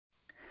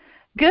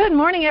Good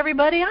morning,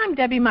 everybody. I'm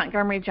Debbie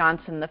Montgomery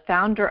Johnson, the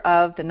founder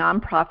of the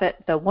nonprofit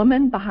The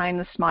Woman Behind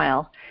the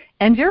Smile,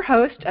 and your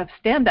host of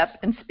Stand Up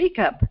and Speak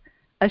Up,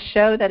 a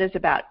show that is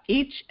about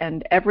each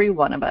and every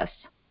one of us.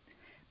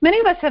 Many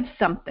of us have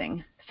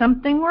something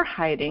we're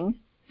hiding,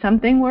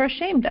 something we're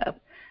ashamed of,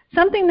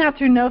 something that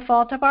through no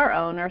fault of our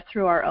own or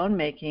through our own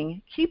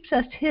making keeps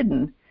us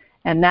hidden,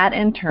 and that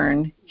in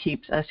turn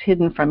keeps us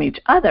hidden from each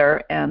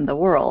other and the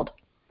world.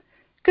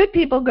 Good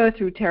people go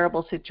through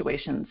terrible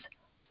situations.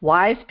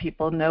 Wise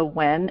people know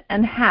when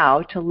and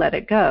how to let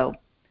it go.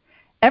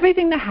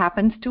 Everything that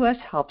happens to us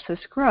helps us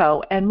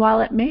grow, and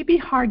while it may be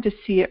hard to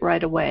see it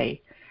right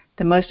away,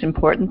 the most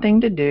important thing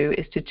to do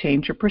is to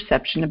change your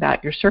perception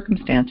about your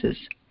circumstances.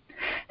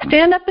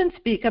 Stand Up and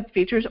Speak Up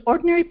features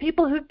ordinary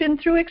people who've been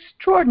through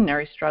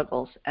extraordinary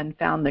struggles and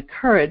found the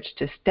courage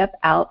to step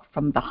out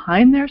from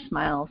behind their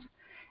smiles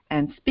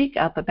and speak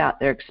up about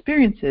their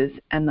experiences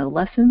and the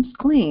lessons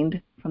gleaned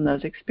from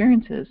those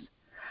experiences.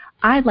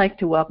 I'd like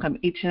to welcome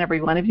each and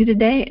every one of you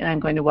today, and I'm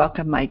going to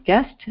welcome my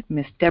guest,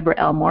 Miss Deborah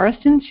L.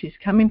 Morrison. She's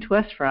coming to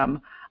us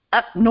from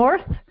up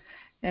north,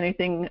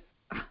 anything,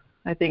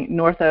 I think,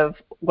 north of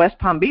West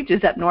Palm Beach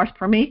is up north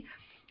for me.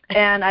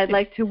 And I'd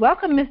like to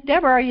welcome Miss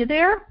Deborah. Are you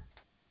there?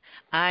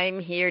 I'm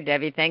here,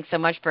 Debbie. Thanks so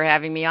much for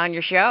having me on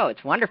your show.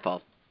 It's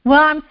wonderful.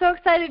 Well, I'm so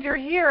excited you're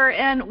here,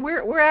 and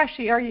where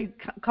actually are you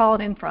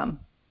calling in from?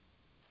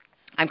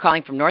 I'm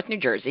calling from North New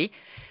Jersey.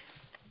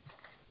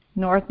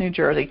 North New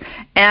Jersey.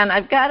 And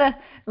I've got to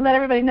let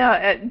everybody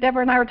know,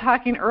 Deborah and I were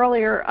talking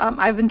earlier,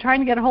 I've been trying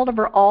to get a hold of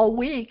her all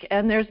week,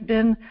 and there's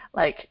been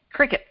like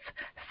crickets,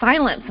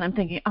 silence, and I'm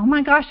thinking, oh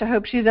my gosh, I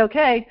hope she's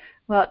okay.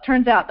 Well, it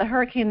turns out the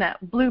hurricane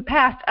that blew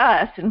past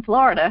us in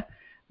Florida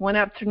went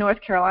up to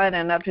North Carolina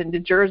and up into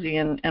Jersey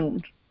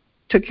and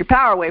took your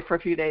power away for a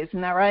few days.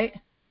 Isn't that right?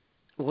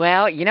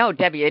 Well, you know,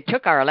 Debbie, it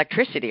took our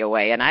electricity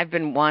away, and I've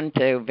been one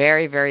to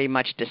very, very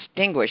much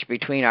distinguish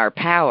between our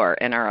power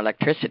and our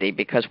electricity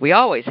because we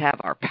always have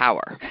our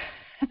power.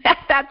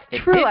 That's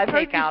true. I've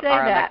heard take you out say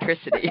our that.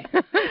 electricity.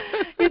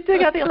 You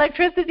took out the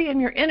electricity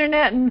and your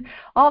internet and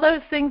all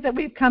those things that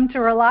we've come to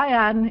rely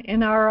on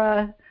in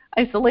our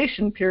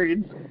isolation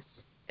periods.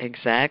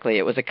 Exactly.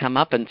 It was a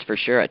comeuppance for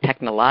sure, a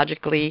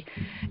technologically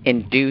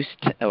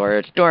induced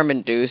or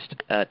storm-induced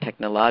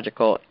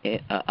technological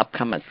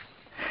upcoming.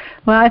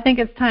 Well, I think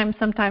it's time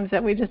sometimes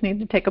that we just need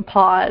to take a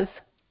pause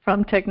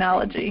from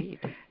technology.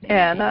 Indeed.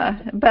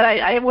 And but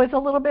I was a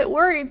little bit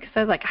worried because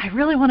I was like, I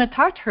really want to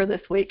talk to her this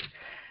week.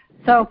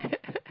 So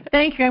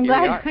thank you. I'm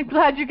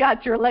glad you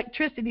got your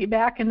electricity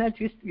back and that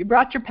you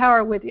brought your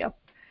power with you.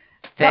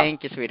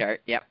 Thank you,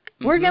 sweetheart. Yep.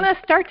 Mm-hmm. We're going to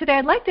start today.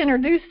 I'd like to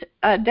introduce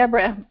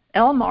Deborah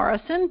L.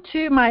 Morrison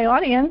to my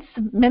audience.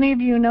 Many of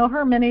you know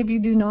her, many of you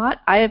do not.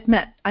 I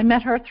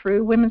met her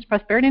through Women's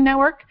Prosperity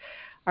Network,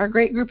 our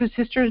great group of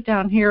sisters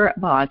down here.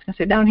 Well, I was going to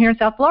say down here in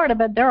South Florida,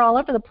 but they're all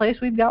over the place.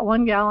 We've got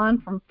one gal on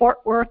from Fort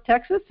Worth,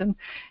 Texas,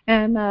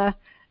 and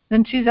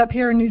then she's up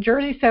here in New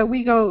Jersey. So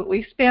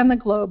we span the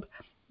globe.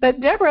 But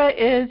Deborah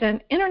is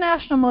an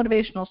international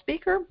motivational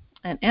speaker,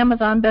 an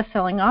Amazon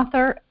best-selling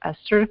author, a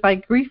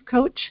certified grief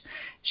coach.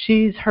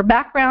 Her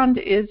background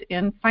is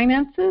in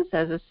finances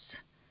as a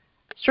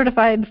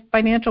certified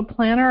financial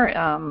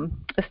planner,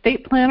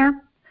 estate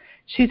planner.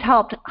 She's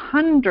helped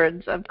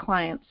hundreds of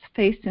clients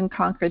face and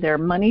conquer their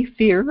money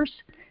fears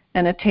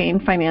and attain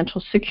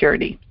financial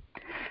security.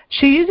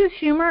 She uses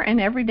humor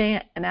and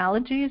everyday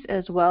analogies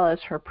as well as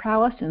her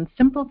prowess in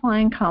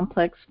simplifying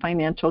complex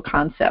financial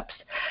concepts.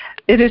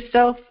 That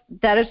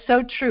is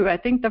so true. I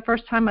think the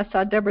first time I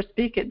saw Deborah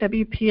speak at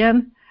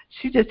WPN,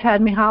 she just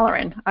had me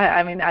hollering.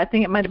 I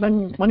think it might have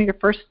been one of your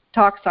first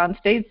talks on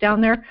stage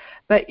down there,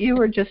 but you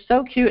were just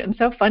so cute and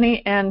so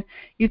funny, and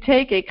you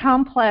take a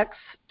complex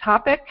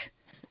topic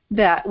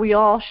that we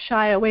all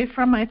shy away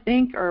from, I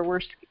think, or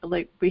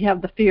we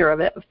have the fear of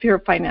it, fear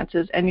of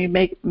finances, and you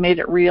made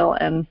it real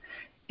and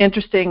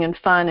interesting and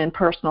fun and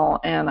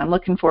personal, and I'm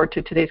looking forward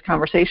to today's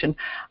conversation.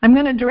 I'm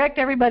going to direct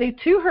everybody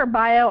to her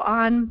bio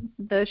on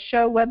the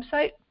show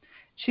website.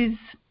 She's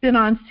been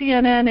on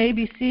CNN,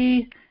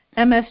 ABC,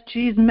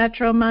 MSG's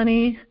Metro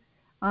Money,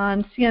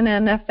 on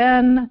CNN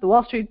FN, The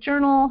Wall Street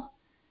Journal,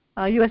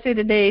 USA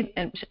Today,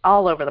 and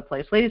all over the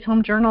place, Ladies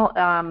Home Journal.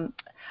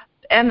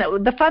 And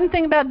the fun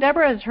thing about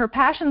Deborah is her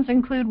passions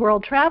include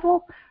world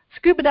travel,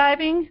 scuba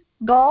diving,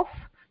 golf.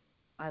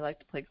 I like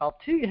to play golf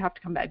too. You have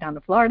to come back down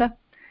to Florida.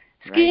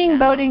 Skiing,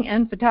 boating,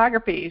 and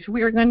photography.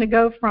 We are going to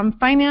go from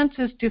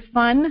finances to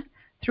fun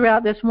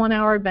throughout this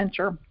 1-hour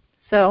adventure.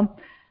 So,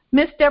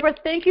 Miss Deborah,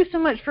 thank you so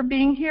much for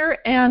being here.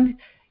 And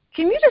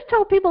can you just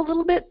tell people a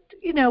little bit,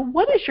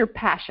 what is your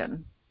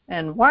passion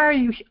and why are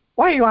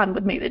you on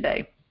with me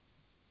today?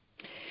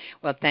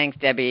 Well, thanks,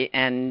 Debbie,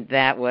 and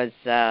that was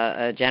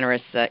a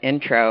generous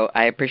intro.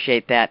 I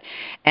appreciate that.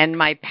 And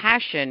my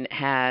passion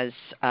has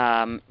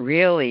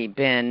really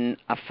been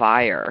a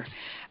fire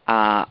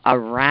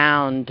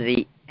around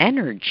the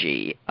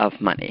energy of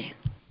money.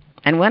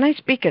 And when I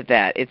speak of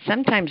that, it's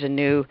sometimes a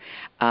new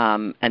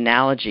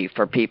analogy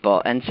for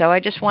people. And so I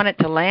just want it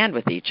to land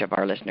with each of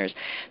our listeners.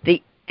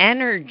 The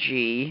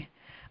energy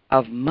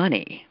of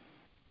money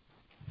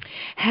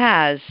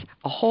has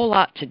a whole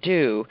lot to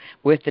do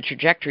with the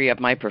trajectory of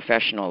my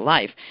professional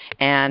life.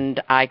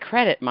 And I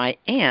credit my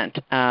aunt.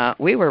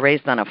 We were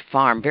raised on a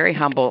farm, very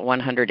humble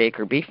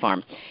 100-acre beef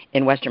farm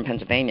in western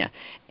Pennsylvania.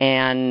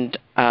 And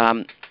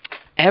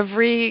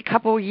every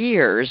couple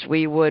years,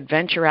 we would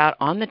venture out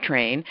on the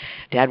train.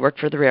 Dad worked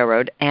for the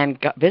railroad and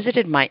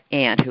visited my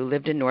aunt who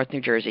lived in North New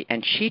Jersey,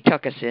 and she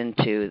took us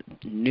into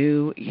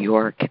New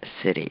York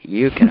City.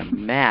 You can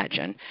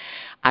imagine.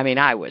 I mean,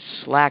 I was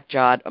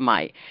slack-jawed.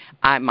 My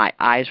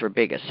eyes were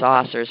big as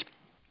saucers,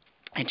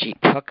 and she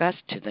took us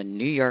to the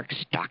New York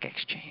Stock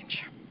Exchange.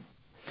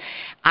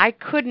 I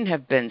couldn't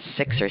have been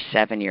 6 or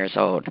 7 years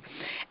old,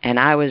 and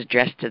I was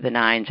dressed to the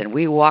nines, and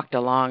we walked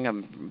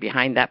along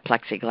behind that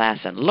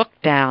plexiglass and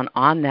looked down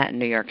on that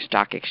New York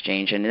Stock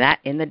Exchange. And that,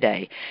 in the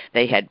day,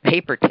 they had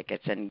paper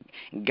tickets and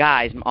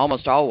guys,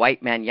 almost all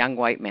white men, young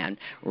white men,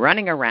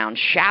 running around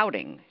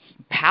shouting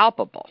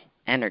palpable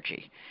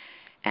energy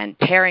and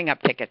tearing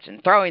up tickets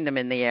and throwing them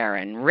in the air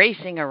and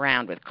racing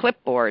around with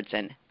clipboards,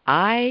 and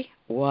I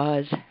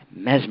was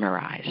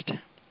mesmerized.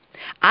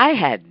 I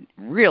had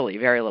really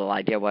very little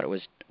idea what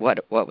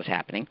was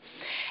happening,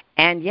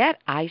 and yet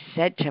I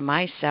said to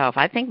myself,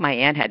 I think my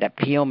aunt had to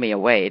peel me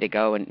away to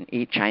go and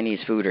eat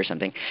Chinese food or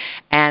something,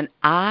 and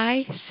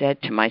I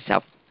said to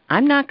myself,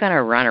 I'm not going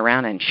to run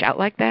around and shout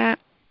like that,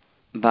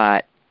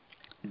 but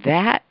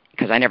that,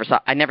 because I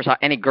never saw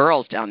any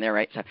girls down there,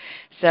 right?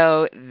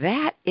 So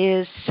that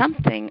is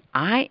something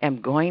I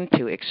am going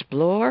to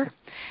explore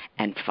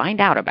and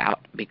find out about,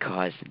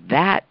 because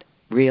that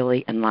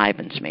really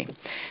enlivens me.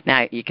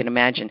 Now, you can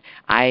imagine,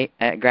 I,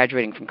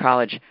 graduating from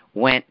college,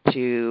 went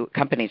to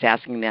companies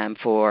asking them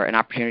for an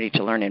opportunity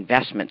to learn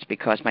investments,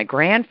 because my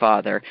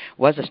grandfather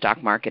was a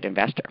stock market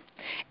investor,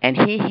 and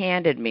he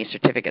handed me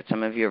certificates.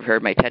 Some of you have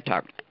heard my TED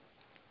Talk.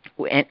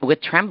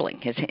 With trembling.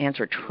 His hands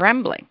were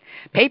trembling.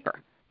 Paper,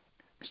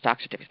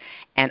 stock certificates.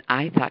 And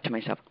I thought to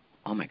myself,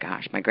 oh my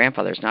gosh, my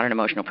grandfather's not an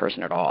emotional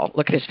person at all.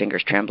 Look at his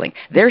fingers trembling.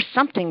 There's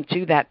something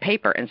to that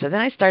paper. And so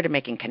then I started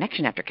making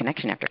connection after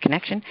connection after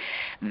connection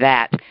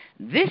that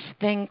this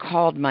thing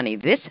called money,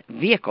 this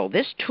vehicle,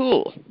 this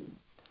tool,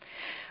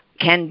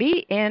 can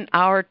be in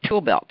our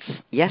tool belts.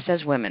 Yes,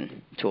 as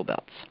women, tool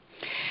belts.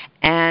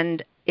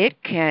 And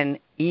it can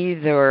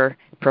either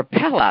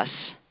propel us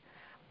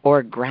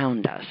or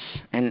ground us.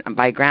 And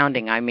by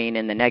grounding, I mean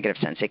in the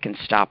negative sense. It can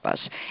stop us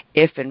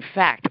if, in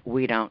fact,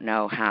 we don't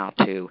know how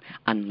to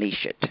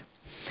unleash it.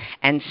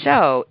 And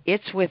so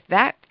it's with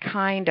that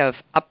kind of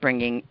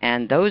upbringing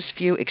and those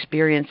few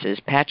experiences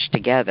patched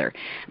together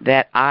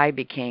that I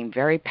became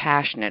very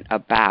passionate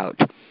about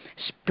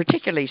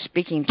particularly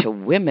speaking to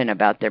women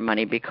about their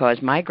money,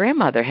 because my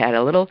grandmother had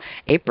a little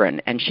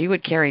apron, and she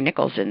would carry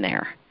nickels in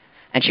there.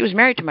 And she was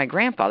married to my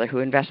grandfather, who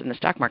invested in the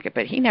stock market,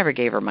 but he never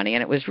gave her money.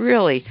 And it was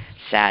really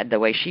sad the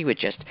way she would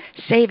just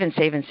save and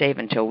save and save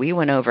until we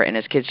went over, and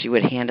as kids she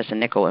would hand us a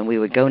nickel, and we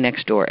would go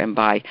next door and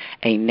buy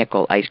a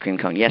nickel ice cream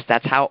cone. Yes,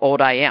 that's how old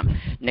I am,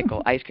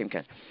 nickel ice cream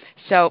cone.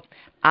 So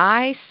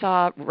I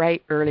saw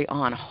right early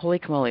on, holy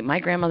camoly, my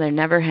grandmother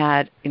never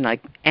had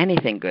like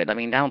anything good. I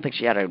mean, I don't think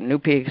she had a new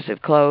piece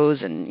of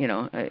clothes, and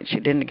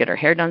she didn't get her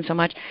hair done so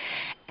much.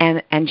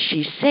 And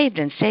she saved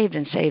and saved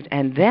and saved,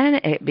 and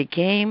then it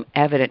became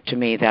evident to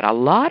me that a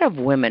lot of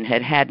women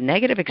had had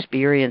negative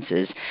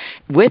experiences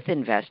with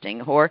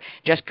investing, or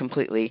just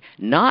completely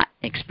not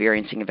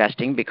experiencing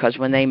investing, because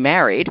when they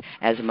married,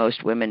 as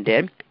most women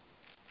did,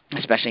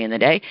 especially in the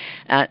day,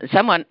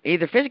 someone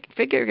either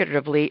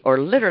figuratively or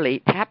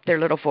literally tapped their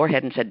little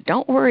forehead and said,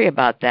 "Don't worry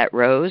about that,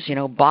 Rose.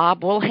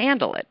 Bob will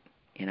handle it."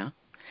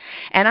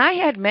 And I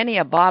had many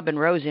a Bob and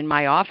Rose in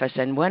my office,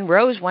 and when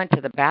Rose went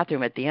to the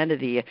bathroom at the end of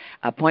the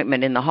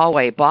appointment in the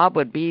hallway, Bob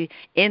would be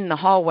in the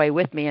hallway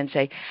with me and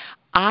say,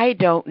 "I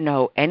don't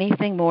know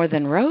anything more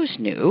than Rose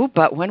knew,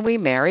 but when we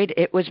married,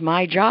 it was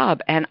my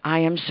job, and I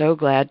am so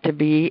glad to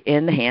be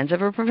in the hands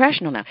of a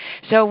professional now."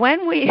 So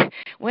when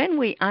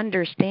we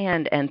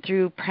understand, and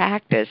through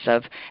practice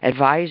of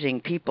advising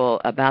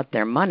people about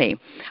their money,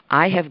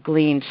 I have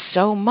gleaned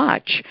so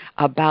much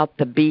about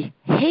the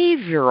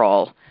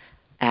behavioral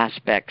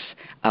aspects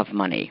of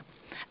money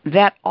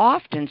that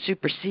often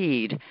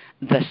supersede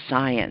the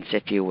science,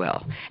 if you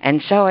will.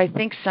 And so I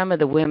think some of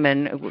the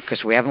women, because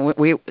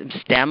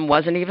STEM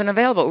wasn't even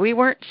available, we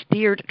weren't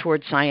steered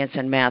towards science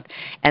and math,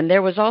 and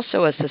there was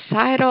also a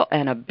societal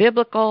and a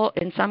biblical,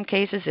 in some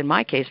cases, in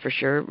my case for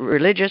sure,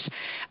 religious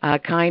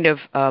kind of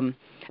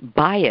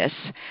bias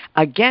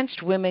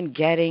against women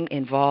getting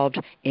involved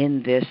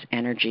in this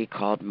energy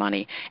called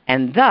money.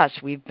 And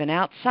thus, we've been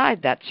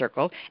outside that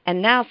circle, and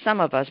now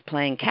some of us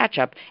playing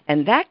catch-up,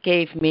 and that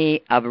gave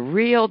me a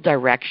real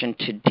direction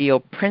to deal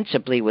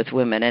principally with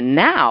women. And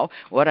now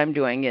what I'm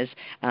doing is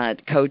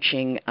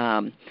coaching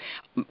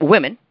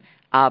women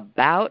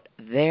about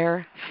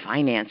their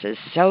finances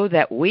so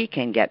that we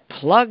can get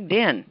plugged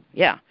in.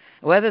 Yeah.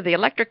 Whether the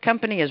electric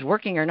company is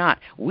working or not,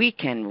 we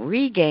can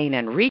regain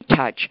and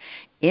retouch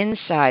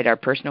inside our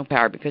personal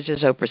power, because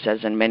as Oprah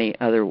says, and many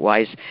other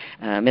wise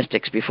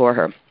mystics before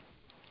her,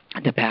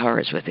 the power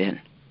is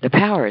within. The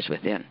power is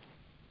within.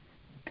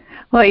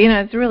 Well,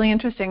 it's really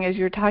interesting as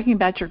you're talking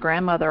about your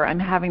grandmother. I'm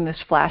having this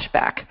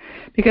flashback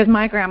because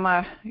my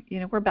grandma,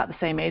 we're about the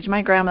same age.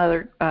 My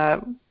grandmother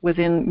was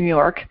in New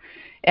York,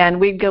 and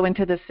we'd go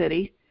into the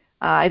city.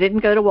 I didn't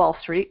go to Wall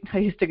Street. I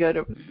used to go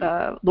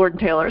to Lord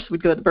and Taylor's.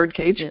 We'd go to the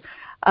Birdcage. Yeah.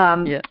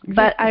 Exactly.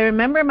 But I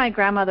remember my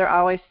grandmother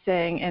always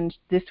saying, and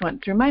this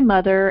went through my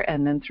mother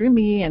and then through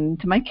me and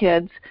to my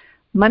kids,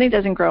 money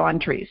doesn't grow on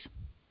trees.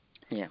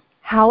 Yeah.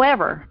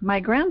 However, my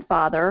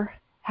grandfather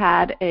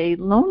had a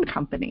loan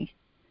company.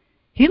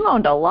 He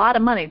loaned a lot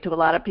of money to a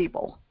lot of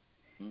people,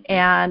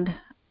 and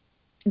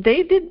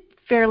they did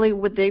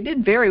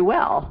very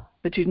well,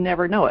 but you'd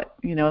never know it.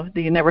 You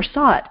never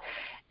saw it.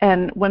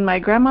 And when my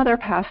grandmother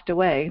passed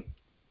away,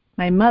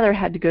 my mother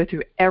had to go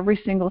through every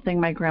single thing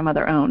my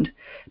grandmother owned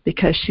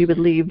because she would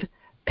leave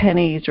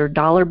pennies or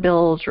dollar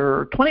bills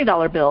or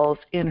 $20 bills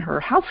in her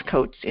house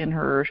coats, in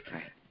her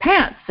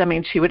pants. I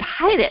mean, she would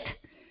hide it.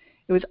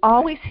 It was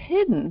always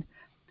hidden.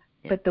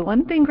 But the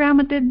one thing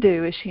Grandma did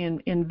do is she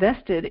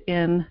invested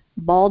in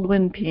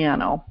Baldwin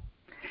piano.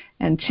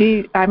 And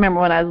I remember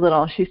when I was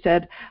little, she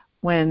said,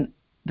 when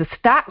the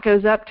stock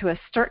goes up to a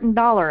certain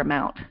dollar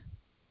amount,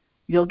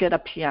 you'll get a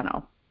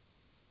piano.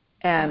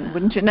 And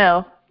wouldn't you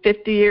know,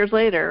 50 years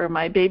later,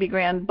 my baby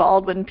grand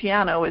Baldwin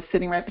piano is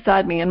sitting right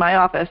beside me in my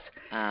office.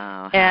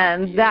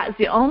 And that's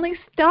the only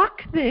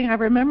stock thing I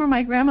remember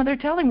my grandmother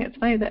telling me. It's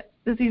funny that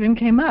this even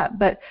came up.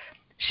 But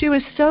she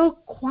was so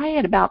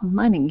quiet about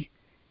money.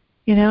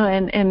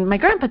 And my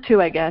grandpa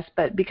too, I guess,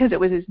 but because it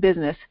was his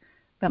business.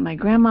 But my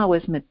grandma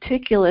was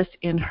meticulous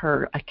in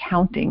her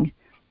accounting,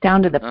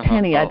 down to the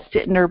penny. I'd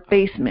sit in her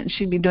basement.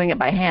 She'd be doing it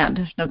by hand.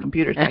 There's no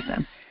computers back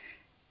then.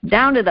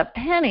 Down to the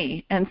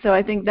penny. And so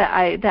I think that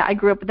I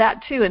grew up with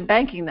that too in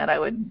banking, that I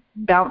would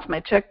bounce my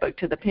checkbook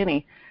to the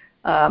penny.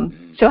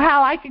 So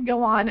how I could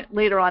go on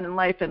later on in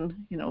life and,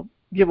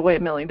 give away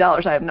 $1 million,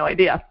 I have no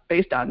idea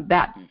based on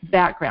that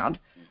background.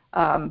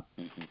 But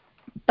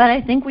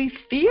I think we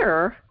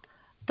fear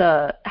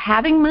the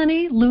having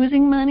money,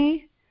 losing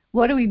money.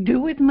 What do we do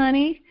with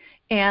money?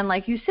 And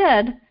like you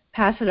said,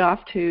 pass it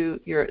off to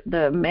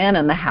the man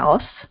in the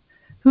house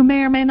who may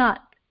or may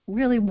not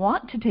really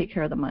want to take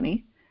care of the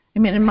money. I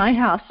mean, in my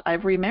house,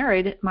 I've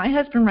remarried. My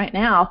husband right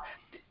now,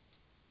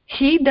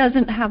 he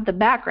doesn't have the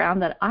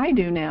background that I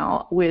do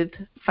now with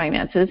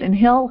finances, and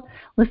he'll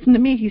listen to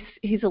me.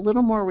 He's a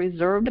little more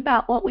reserved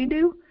about what we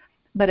do.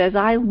 But as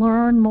I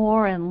learn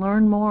more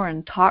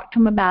and talk to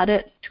him about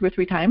it 2 or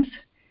 3 times,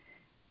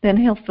 then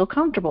he'll feel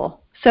comfortable.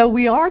 So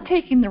we are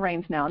taking the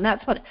reins now, and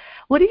that's what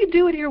do you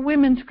do with your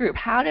women's group?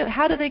 How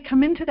do they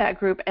come into that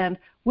group, and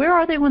where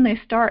are they when they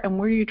start, and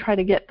where do you try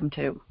to get them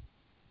to?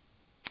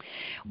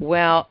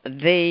 Well,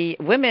 the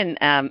women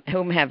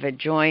whom have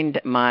joined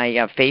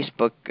my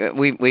Facebook,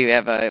 we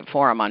have a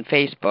forum on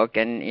Facebook,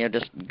 and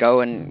just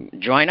go and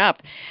join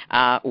up.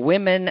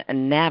 Women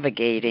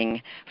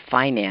Navigating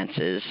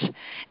Finances,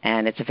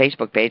 and it's a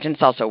Facebook page, and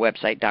it's also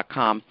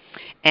website.com.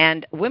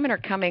 And women are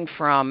coming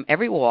from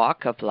every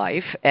walk of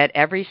life, at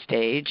every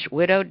stage: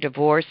 widowed,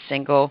 divorced,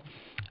 single,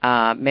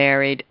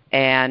 married,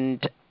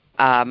 and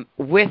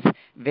with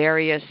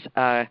various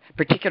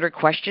particular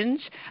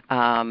questions,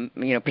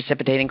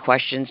 precipitating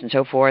questions and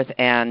so forth.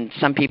 And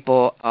some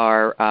people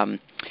are,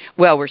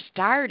 we're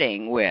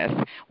starting with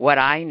what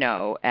I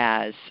know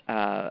as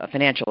a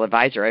financial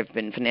advisor. I've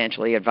been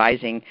financially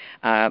advising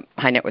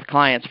high net worth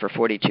clients for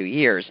 42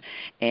 years,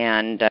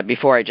 and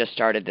before I just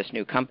started this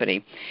new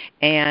company.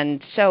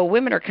 And so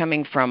women are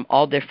coming from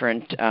all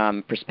different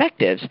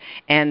perspectives,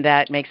 and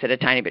that makes it a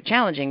tiny bit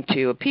challenging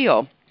to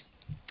appeal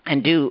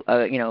and do,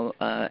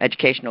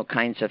 educational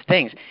kinds of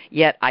things.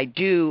 Yet I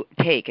do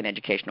take an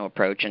educational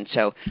approach, and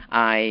so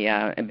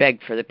I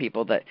beg for the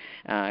people that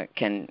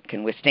can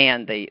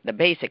withstand the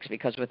basics,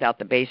 because without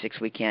the basics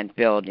we can't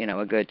build,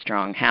 a good,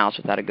 strong house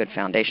without a good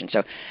foundation.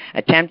 So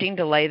attempting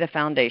to lay the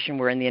foundation,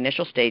 we're in the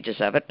initial stages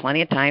of it,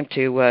 plenty of time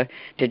to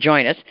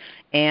join us.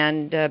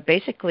 And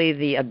basically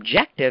the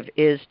objective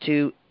is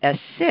to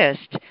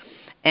assist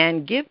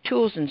and give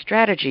tools and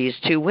strategies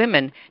to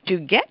women to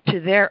get to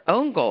their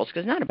own goals,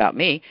 because it's not about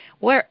me,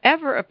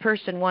 wherever a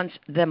person wants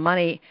the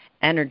money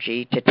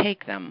energy to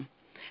take them,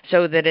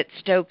 so that it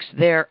stokes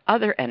their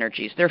other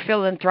energies, their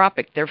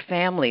philanthropic, their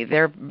family,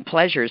 their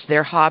pleasures,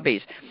 their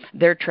hobbies,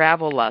 their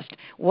travel lust,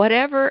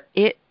 whatever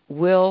it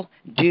will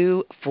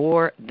do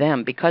for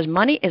them, because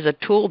money is a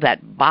tool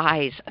that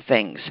buys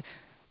things.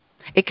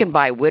 It can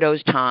buy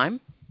widow's time,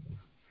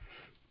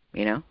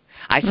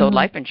 I sold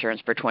life insurance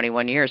for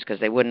 21 years because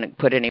they wouldn't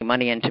put any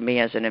money into me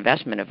as an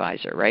investment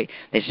advisor, right?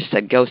 They just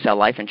said, go sell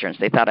life insurance.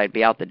 They thought I'd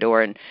be out the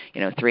door in,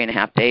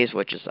 3.5 days,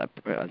 which is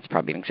it's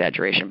probably an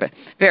exaggeration, but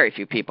very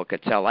few people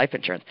could sell life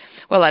insurance.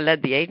 Well, I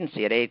led the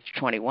agency at age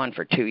 21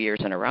 for 2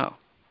 years in a row.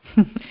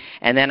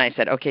 And then I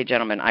said, okay,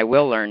 gentlemen, I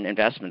will learn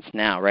investments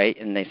now, right?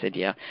 And they said,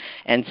 yeah.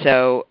 And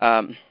so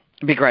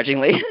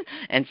begrudgingly.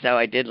 And so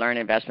I did learn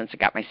investments. I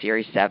got my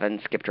Series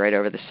 7, skipped right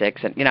over the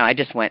 6. And,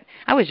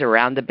 I was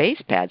around the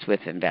base pads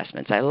with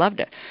investments. I loved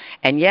it.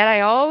 And yet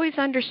I always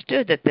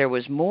understood that there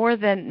was more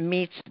than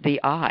meets the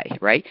eye,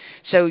 right?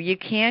 So you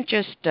can't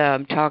just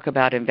talk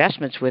about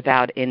investments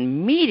without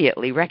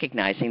immediately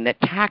recognizing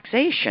that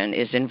taxation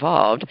is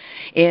involved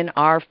in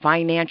our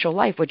financial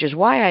life, which is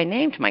why I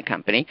named my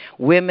company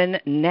Women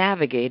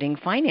Navigating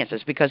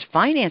Finances, because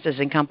finances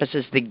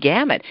encompasses the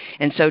gamut.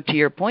 And so to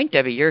your point,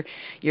 Debbie, your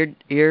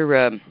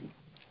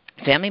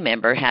family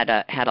member had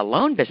a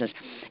loan business.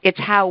 It's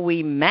how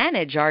we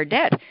manage our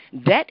debt.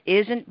 Debt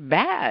isn't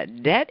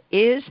bad. Debt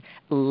is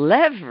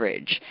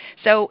leverage.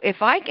 So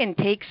if I can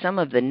take some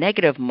of the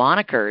negative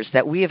monikers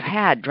that we have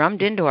had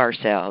drummed into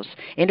ourselves,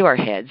 into our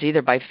heads,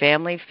 either by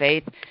family,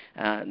 faith,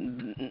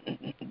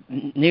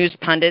 news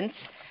pundits,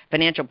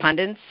 financial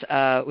pundits,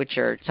 which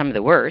are some of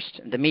the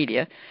worst, the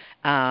media,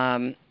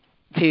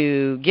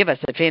 to give us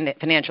the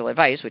financial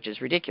advice, which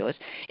is ridiculous,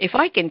 if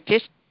I can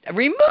just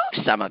remove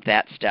some of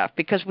that stuff,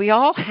 because we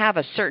all have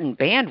a certain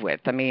bandwidth.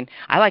 I mean,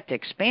 I like to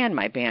expand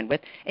my bandwidth,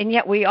 and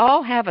yet we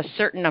all have a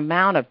certain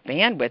amount of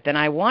bandwidth, and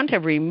I want to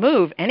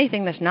remove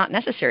anything that's not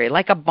necessary,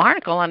 like a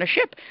barnacle on a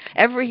ship.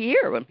 Every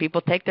year when people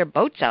take their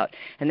boats out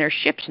and their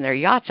ships and their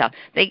yachts out,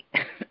 they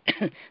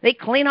they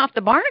clean off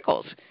the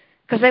barnacles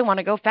because they want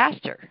to go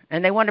faster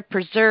and they want to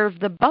preserve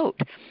the boat.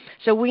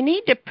 So we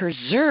need to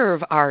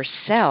preserve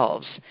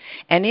ourselves.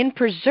 And in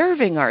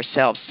preserving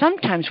ourselves,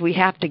 sometimes we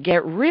have to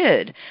get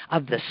rid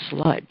of the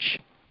sludge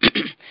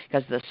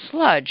because the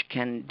sludge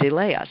can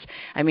delay us.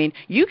 I mean,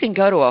 you can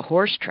go to a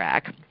horse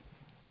track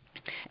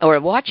or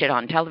watch it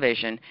on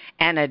television,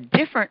 and a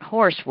different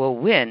horse will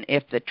win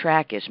if the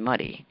track is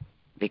muddy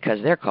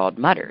because they're called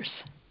mudders,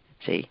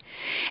 see?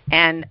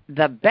 And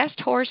the best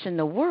horse in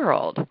the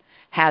world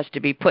has to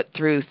be put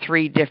through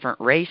 3 different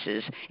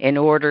races in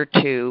order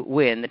to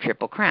win the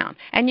Triple Crown.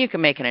 And you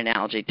can make an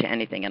analogy to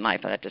anything in life.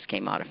 That just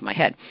came out of my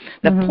head.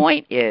 The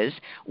point is,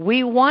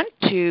 we want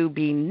to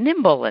be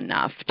nimble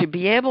enough to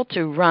be able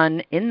to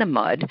run in the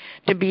mud,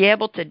 to be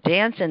able to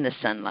dance in the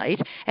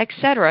sunlight,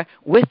 etc.,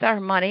 with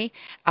our money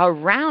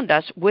around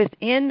us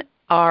within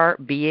our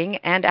being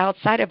and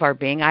outside of our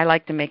being. I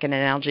like to make an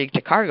analogy to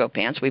cargo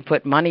pants. We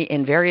put money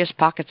in various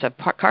pockets of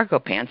cargo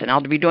pants, and I'll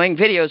be doing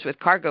videos with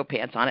cargo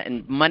pants on it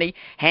and money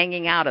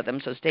hanging out of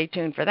them, so stay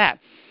tuned for that.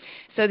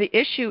 So the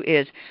issue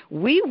is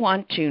we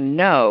want to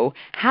know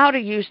how to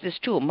use this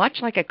tool, much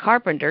like a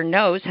carpenter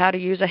knows how to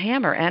use a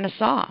hammer and a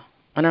saw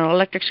and an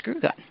electric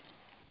screw gun.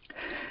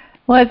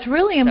 Well, it's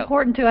really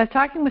important, too. I was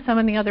talking with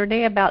someone the other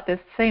day about this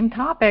same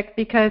topic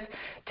because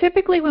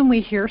typically when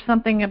we hear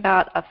something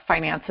about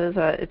finances,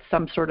 it's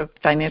some sort of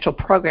financial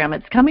program,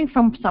 it's coming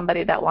from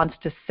somebody that wants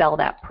to sell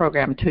that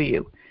program to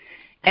you.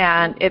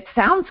 And it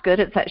sounds good.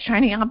 It's that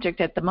shiny object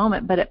at the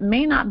moment, but it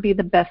may not be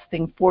the best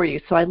thing for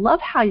you. So I love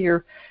how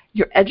you're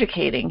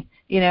educating,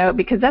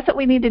 because that's what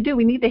we need to do.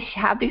 We need to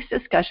have these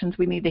discussions.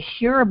 We need to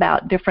hear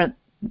about different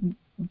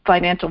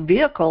financial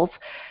vehicles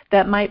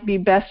that might be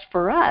best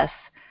for us.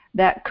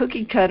 That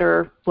cookie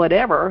cutter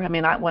whatever. I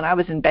mean, when I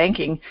was in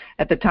banking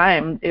at the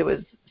time, it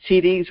was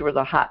CDs were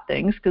the hot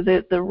things because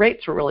the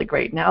rates were really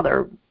great. Now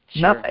they're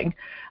nothing.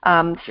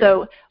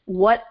 So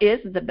what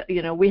is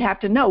we have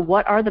to know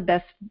what are the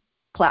best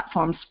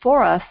platforms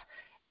for us,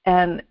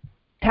 and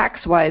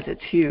tax-wise,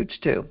 it's huge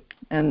too.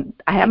 And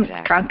I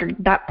haven't conquered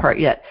that part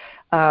yet.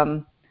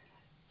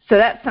 So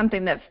that's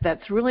something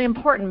that's really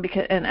important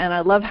because, and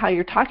I love how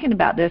you're talking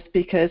about this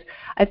because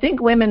I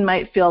think women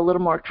might feel a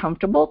little more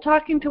comfortable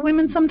talking to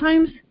women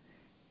sometimes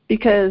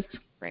because,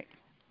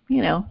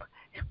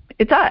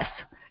 it's us.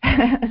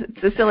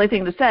 It's a silly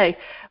thing to say,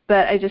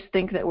 but I just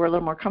think that we're a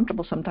little more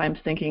comfortable sometimes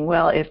thinking,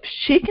 well, if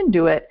she can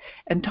do it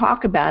and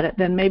talk about it,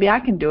 then maybe I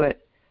can do it.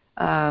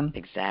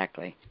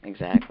 Exactly.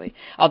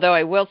 Although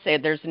I will say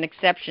there's an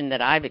exception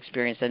that I've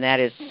experienced, and that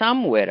is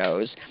some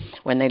widows,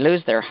 when they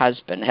lose their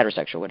husband,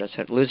 heterosexual widows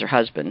lose their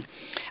husband,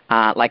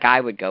 like I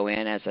would go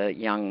in as a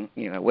young,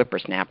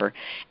 whippersnapper,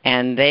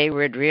 and they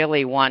would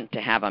really want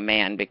to have a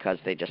man because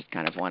they just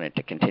kind of wanted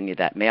to continue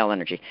that male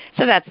energy.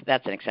 So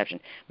that's an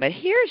exception. But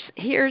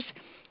here's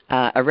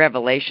a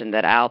revelation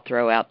that I'll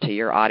throw out to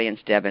your audience,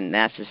 Deb, and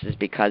this is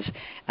because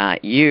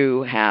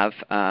you have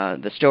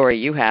the story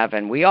you have,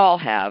 and we all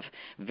have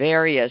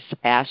various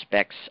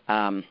aspects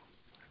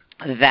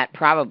that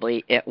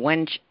probably,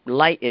 when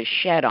light is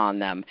shed on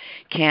them,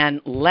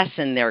 can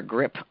lessen their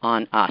grip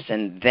on us.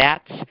 And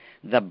that's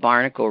the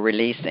barnacle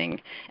releasing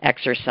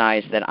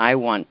exercise that I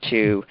want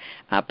to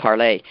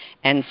parlay.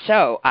 And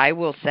so I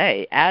will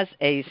say, as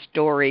a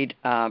storied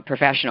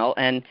professional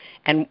and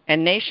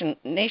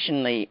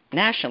nationally,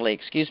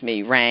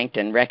 ranked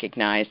and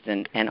recognized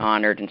and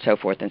honored and so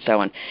forth and so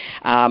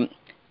on,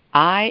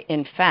 I,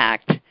 in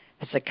fact,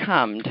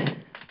 succumbed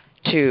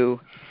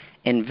to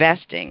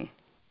investing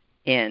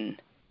in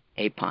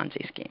a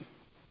Ponzi scheme.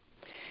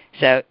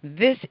 So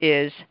this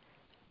is,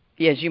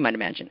 as you might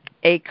imagine,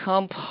 a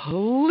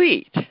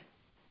complete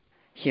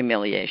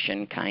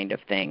humiliation kind of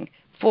thing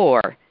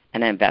for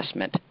an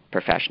investment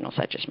professional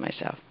such as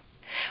myself.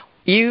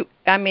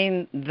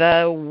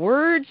 The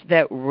words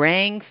that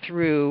rang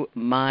through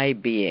my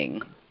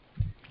being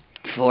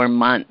for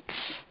months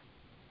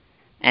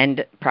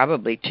and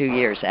probably 2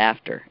 years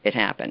after it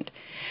happened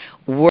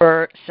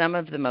were some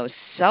of the most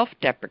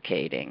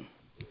self-deprecating,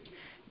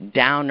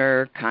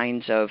 downer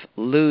kinds of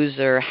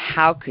loser,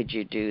 how could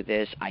you do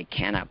this? I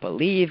cannot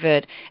believe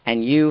it.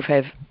 And you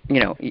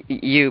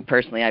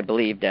personally, I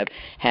believe, Deb,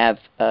 have,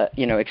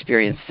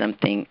 experienced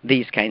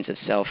these kinds of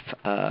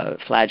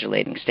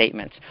self-flagellating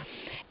statements,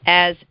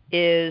 as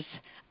is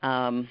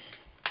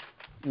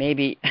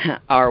maybe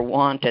our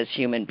want as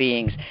human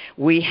beings.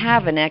 We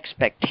have an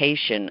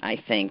expectation, I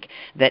think,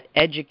 that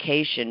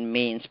education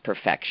means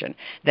perfection,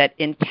 that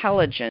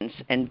intelligence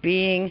and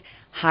being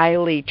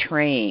highly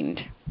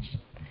trained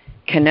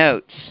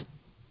connotes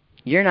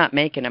you're not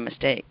making a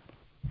mistake.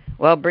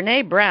 Well,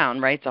 Brene Brown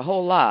writes a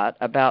whole lot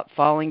about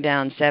falling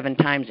down 7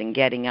 times and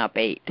getting up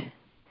 8.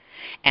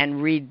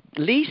 And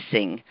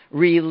releasing,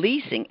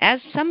 as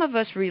some of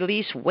us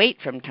release weight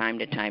from time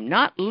to time,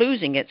 not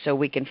losing it so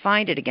we can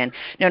find it again.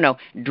 No,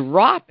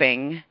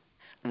 dropping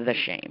the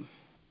shame.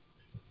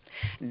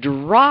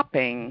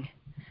 Dropping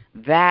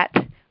that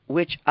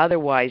which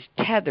otherwise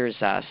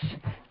tethers us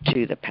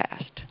to the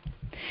past.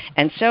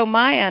 And so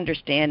my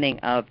understanding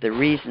of the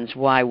reasons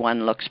why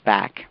one looks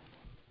back,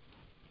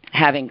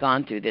 having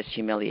gone through this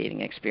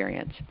humiliating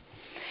experience,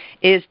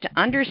 is to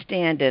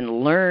understand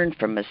and learn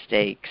from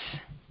mistakes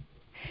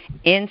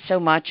in so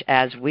much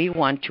as we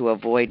want to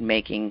avoid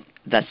making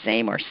the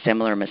same or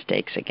similar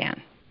mistakes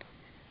again.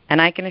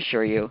 And I can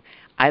assure you,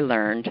 I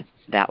learned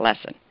that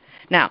lesson.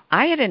 Now,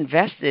 I had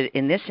invested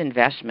in this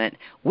investment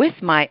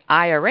with my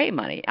IRA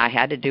money. I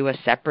had to do a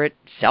separate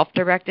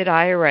self-directed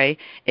IRA.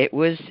 It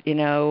was,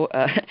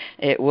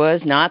 it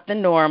was not the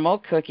normal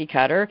cookie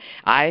cutter.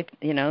 I,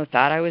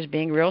 thought I was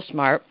being real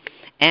smart.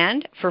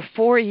 And for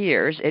 4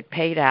 years, it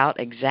paid out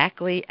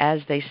exactly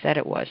as they said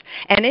it was.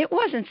 And it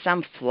wasn't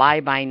some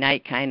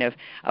fly-by-night kind of,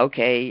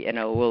 okay,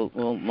 we'll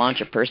launch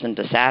a person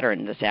to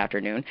Saturn this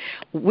afternoon.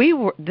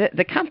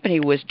 The company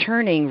was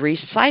turning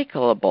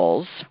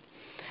recyclables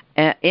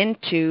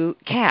into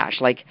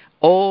cash, like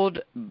old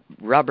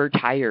rubber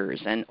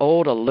tires and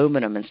old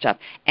aluminum and stuff,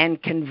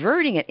 and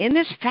converting it in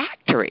this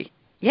factory,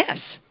 yes,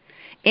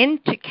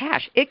 into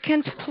cash. It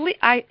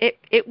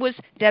was,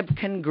 Deb,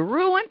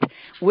 congruent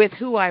with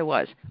who I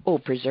was. Oh,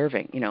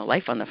 preserving,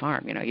 life on the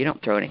farm. You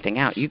don't throw anything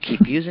out. You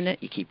keep using it.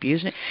 You keep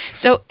using it.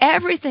 So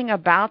everything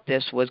about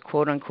this was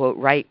quote unquote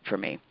right for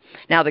me.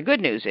 Now the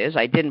good news is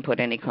I didn't put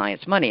any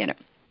clients' money in it.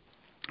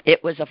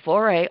 It was a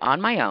foray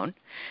on my own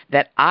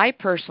that I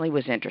personally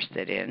was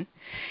interested in,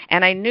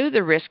 and I knew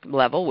the risk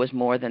level was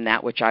more than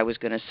that which I was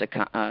going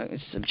to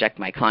subject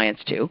my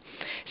clients to.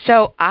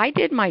 So I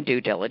did my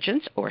due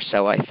diligence, or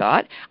so I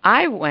thought.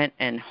 I went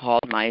and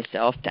hauled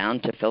myself down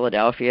to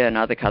Philadelphia and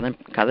other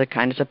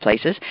kinds of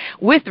places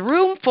with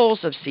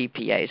roomfuls of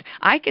CPAs.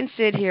 I can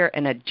sit here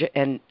and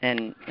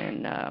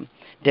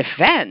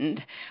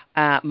defend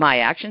my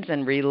actions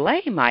and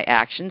relay my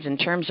actions in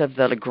terms of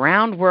the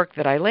groundwork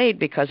that I laid,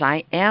 because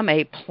I am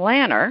a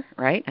planner,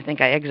 right? I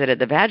think I exited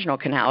the vaginal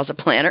canal as a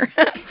planner.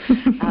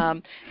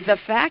 The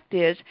fact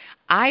is,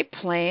 I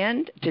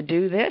planned to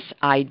do this.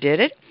 I did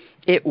it.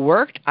 It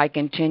worked. I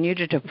continued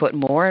to put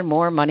more and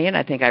more money in.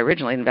 I think I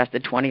originally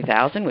invested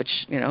 $20,000,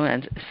 which,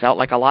 and felt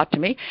like a lot to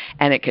me.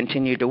 And it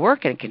continued to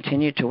work and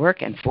continued to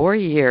work. And 4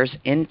 years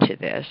into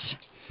this,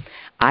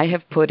 I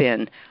have put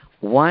in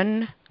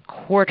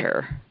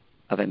 $250,000.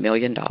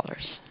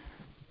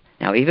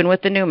 Now, even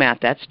with the new math,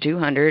 that's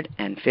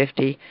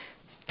 $250,000.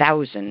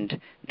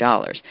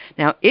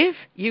 Now, if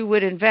you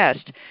would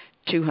invest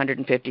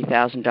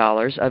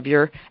 $250,000 of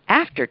your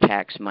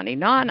after-tax money,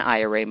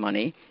 non-IRA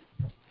money,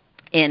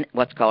 in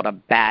what's called a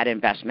bad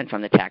investment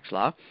from the tax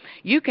law,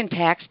 you can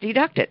tax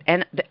deduct it.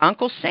 And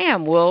Uncle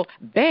Sam will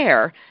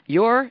bear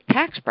your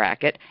tax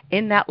bracket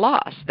in that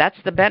loss. That's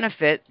the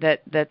benefit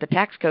that the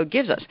tax code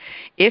gives us.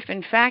 If,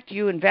 in fact,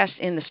 you invest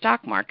in the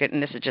stock market,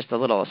 and this is just a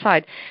little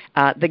aside,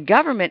 the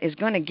government is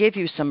going to give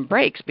you some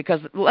breaks,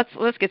 because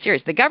let's get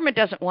serious. The government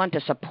doesn't want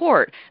to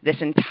support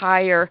this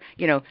entire,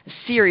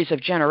 series of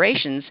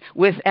generations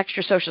with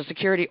extra Social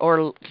Security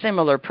or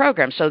similar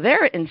programs. So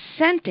they're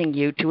incenting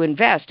you to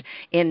invest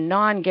in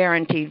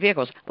non-guaranteed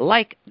vehicles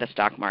like the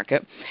stock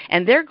market,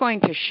 and they're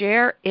going to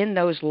share in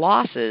those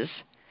losses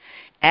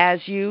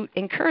as you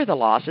incur the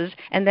losses,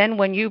 and then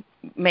when you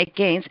make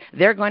gains,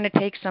 they're going to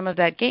take some of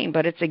that gain.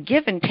 But it's a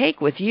give and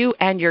take with you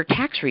and your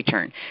tax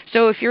return.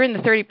 So if you're in the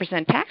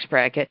 30% tax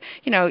bracket,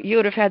 you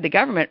would have had the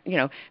government,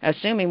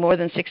 assuming more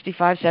than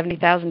 $65,000,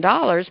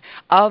 $70,000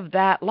 of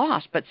that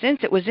loss. But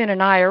since it was in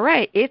an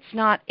IRA, it's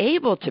not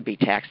able to be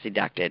tax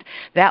deducted.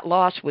 That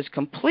loss was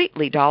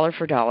completely dollar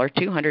for dollar,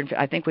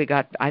 I think I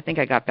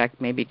got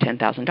back maybe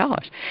 $10,000.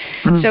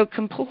 Mm-hmm. So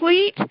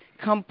complete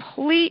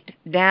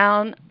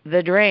down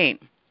the drain.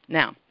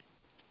 Now,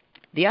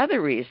 the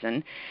other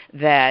reason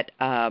that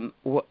a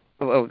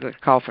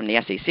call from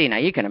the SEC. Now,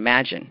 you can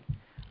imagine,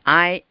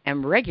 I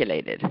am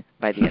regulated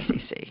by the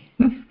SEC.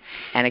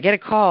 And I get a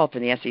call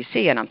from the SEC,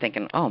 and I'm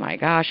thinking, oh my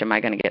gosh, am I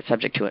going to get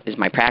subject to it? Is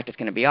my practice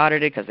going to be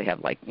audited because they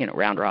have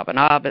round robin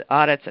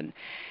audits?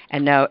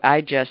 And no,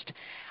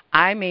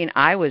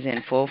 I was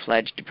in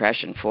full-fledged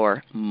depression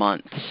for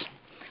months.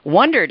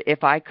 Wondered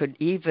if I could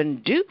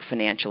even do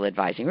financial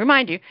advising.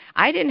 Remind you,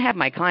 I didn't have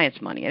my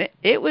clients' money in it.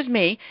 It was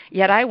me.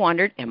 Yet I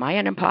wondered, am I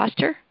an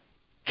imposter?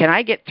 Can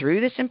I get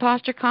through this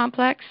imposter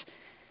complex?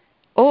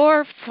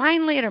 Or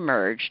finally it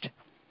emerged,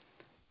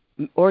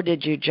 or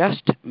did you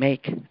just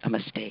make a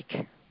mistake?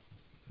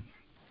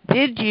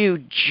 Did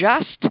you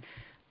just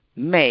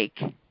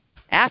make,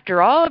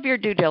 after all of your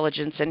due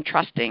diligence and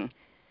trusting,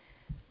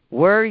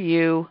 were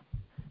you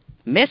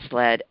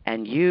misled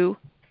and you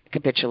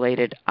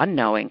capitulated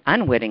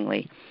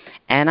unwittingly?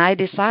 And I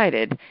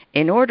decided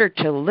in order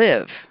to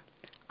live,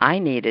 I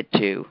needed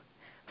to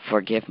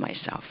forgive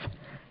myself.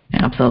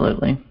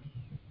 Absolutely.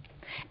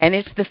 And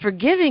it's the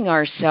forgiving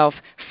ourselves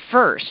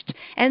first.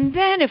 And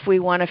then if we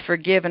want to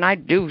forgive, and I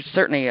do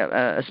certainly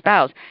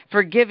espouse,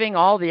 forgiving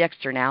all the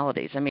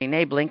externalities. I mean,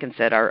 Abe Lincoln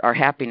said our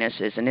happiness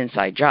is an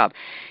inside job.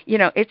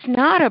 It's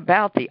not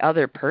about the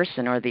other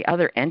person or the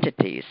other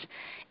entities.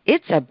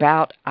 It's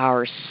about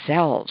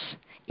ourselves.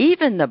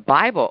 Even the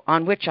Bible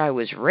on which I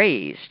was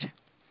raised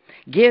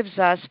gives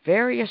us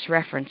various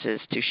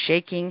references to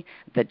shaking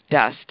the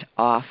dust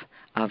off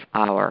of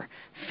our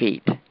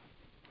feet.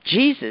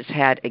 Jesus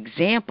had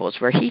examples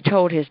where he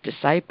told his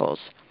disciples,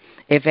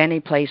 if any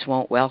place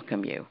won't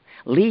welcome you,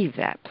 leave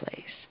that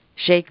place.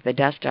 Shake the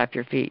dust off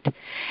your feet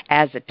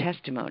as a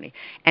testimony.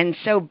 And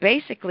so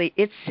basically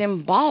it's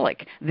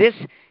symbolic, this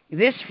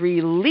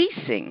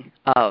releasing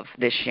of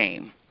this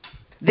shame,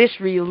 this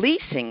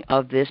releasing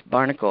of this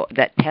barnacle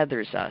that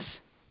tethers us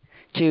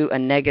to a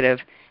negative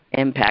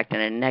impact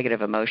and a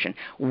negative emotion.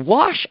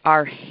 Wash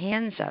our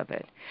hands of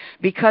it,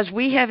 because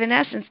we have in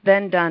essence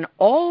then done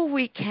all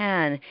we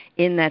can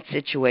in that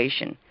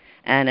situation.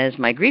 And as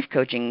my grief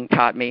coaching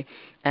taught me,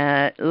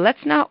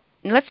 let's not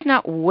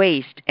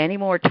waste any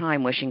more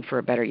time wishing for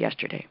a better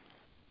yesterday.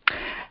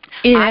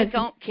 I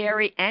don't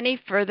carry any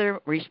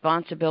further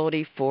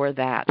responsibility for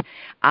that.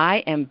 I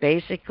am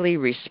basically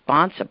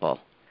responsible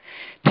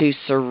to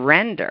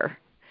surrender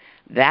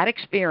that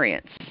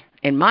experience,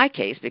 in my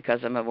case,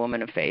 because I'm a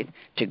woman of faith,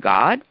 to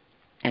God,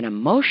 and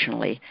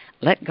emotionally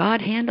let God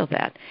handle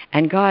that.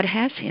 And God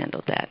has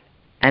handled that.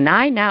 And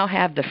I now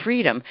have the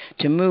freedom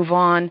to move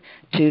on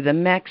to the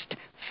next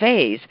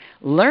phase,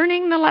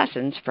 learning the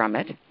lessons from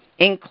it,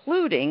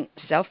 including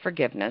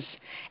self-forgiveness.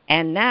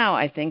 And now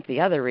I think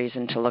the other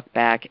reason to look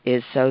back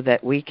is so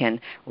that we can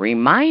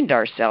remind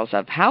ourselves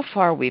of how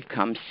far we've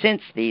come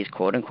since these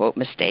quote-unquote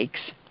mistakes,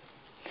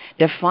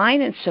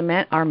 define and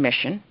cement our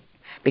mission,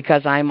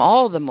 because I'm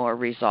all the more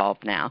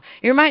resolved now.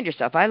 You remind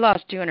yourself, I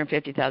lost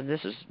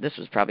 $250,000. This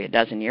was probably a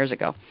dozen years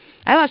ago.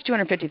 I lost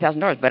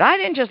 $250,000, but I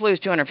didn't just lose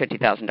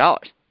 $250,000.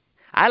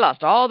 I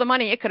lost all the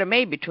money it could have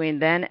made between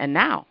then and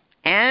now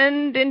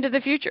and into the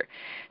future.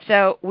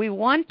 So we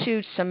want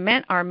to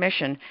cement our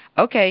mission.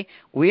 Okay,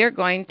 we are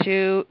going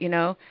to,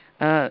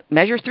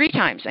 measure 3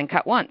 times and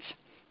cut once.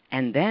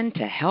 And then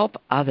to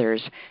help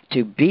others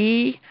to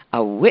be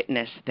a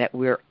witness that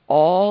we're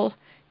all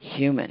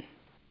human.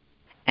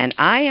 And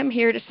I am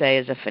here to say,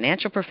 as a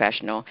financial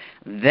professional,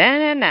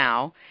 then and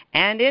now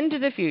and into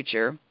the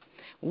future,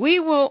 we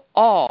will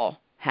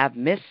all have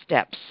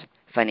missteps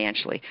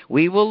financially.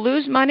 We will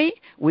lose money.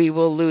 We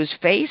will lose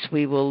face.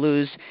 We will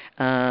lose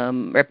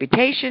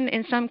reputation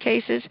in some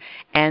cases.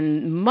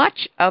 And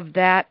much of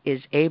that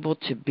is able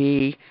to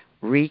be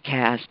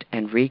recast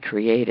and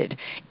recreated.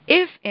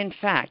 If, in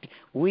fact,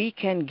 we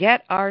can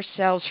get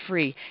ourselves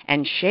free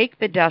and shake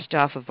the dust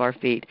off of our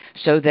feet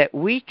so that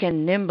we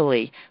can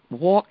nimbly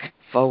walk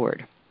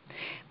forward.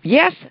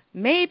 Yes,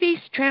 maybe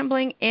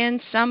trembling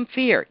in some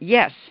fear.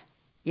 Yes.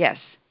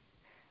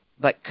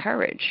 But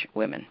courage,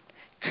 women,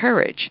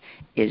 courage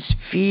is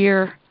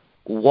fear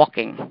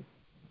walking.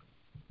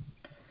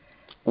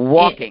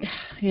 I'm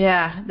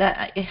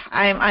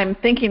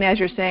thinking as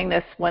you're saying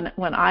this, when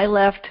I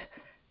left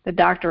the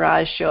Dr.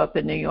 Oz show up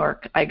in New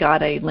York, I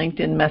got a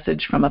LinkedIn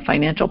message from a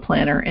financial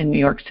planner in New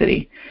York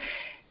City.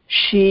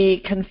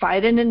 She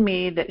confided in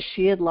me that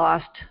she had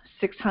lost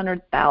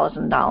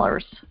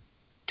 $600,000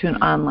 to an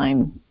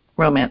online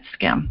romance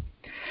scam.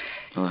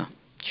 Wow.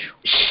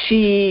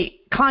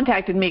 She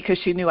contacted me because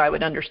she knew I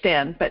would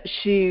understand, but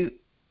she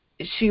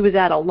was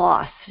at a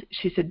loss.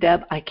 She said,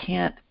 Deb, I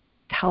can't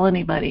tell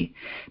anybody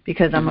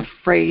because I'm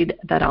afraid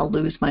that I'll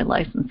lose my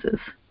licenses.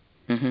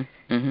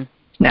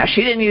 Now,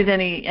 she didn't use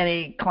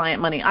any client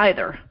money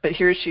either, but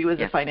here she was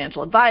a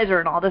financial advisor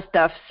and all this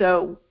stuff.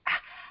 So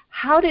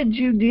how did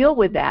you deal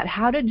with that?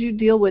 How did you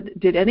deal with,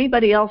 did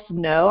anybody else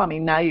know? I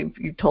mean, now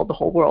you've told the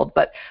whole world,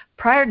 but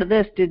prior to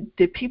this,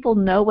 did people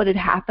know what had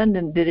happened,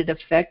 and did it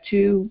affect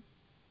you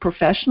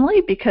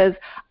professionally? Because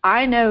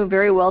I know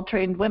very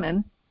well-trained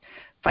women,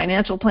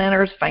 financial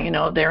planners,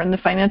 they're in the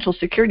financial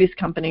securities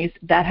companies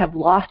that have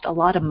lost a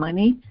lot of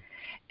money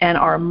and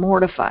are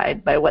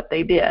mortified by what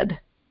they did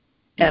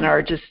and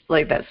are just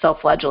like that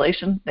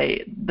self-flagellation.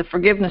 The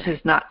forgiveness has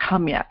not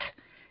come yet,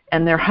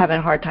 and they're having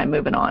a hard time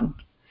moving on.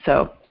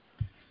 So,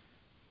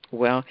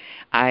 well,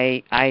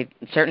 I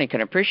certainly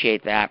can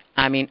appreciate that.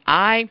 I mean,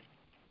 I'm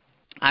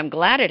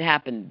glad it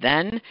happened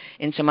then,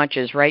 in so much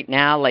as right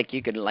now, like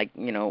you could, like,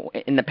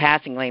 in the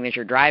passing lane as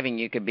you're driving,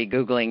 you could be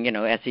Googling,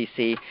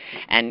 SEC,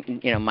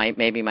 and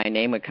maybe my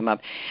name would come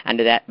up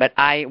under that. But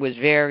I was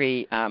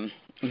very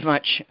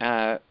much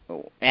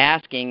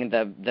asking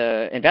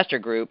the investor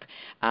group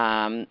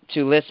to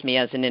list me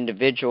as an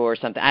individual or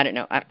something. I don't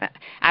know.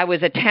 I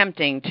was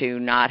attempting to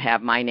not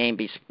have my name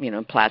be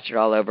plastered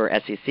all over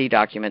SEC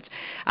documents.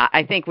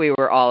 I think we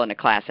were all in a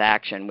class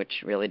action,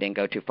 which really didn't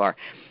go too far.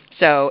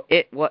 So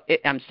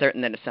I'm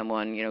certain that if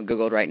someone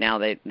Googled right now,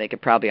 they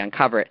could probably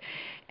uncover it.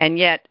 And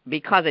yet,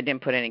 because I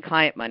didn't put any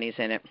client monies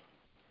in it,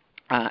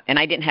 and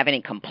I didn't have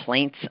any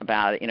complaints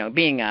about it,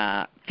 being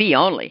a fee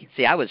only.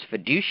 See, I was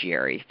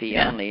fiduciary fee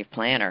only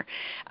planner.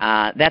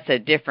 That's a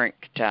different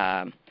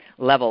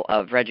level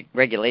of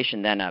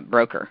regulation than a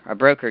broker. A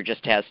broker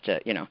just has to,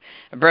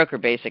 a broker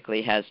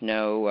basically has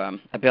no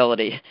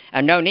ability,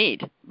 no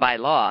need by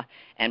law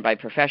and by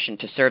profession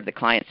to serve the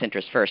client's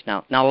interest first.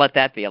 Now let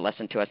that be a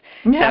lesson to us.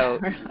 Yeah.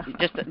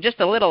 So just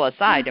a little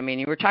aside, I mean,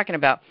 you were talking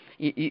about,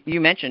 you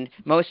mentioned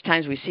most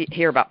times we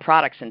hear about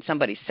products and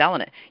somebody's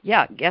selling it.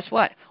 Yeah, guess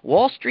what?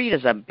 Wall Street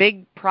is a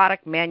big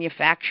product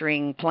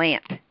manufacturing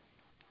plant.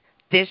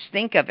 Just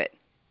think of it.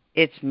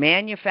 It's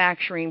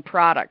manufacturing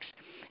products.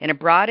 And it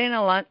brought in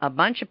a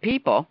bunch of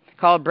people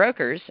called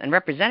brokers and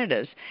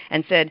representatives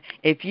and said,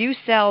 if you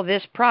sell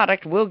this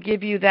product, we'll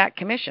give you that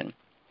commission.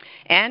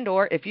 And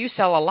or if you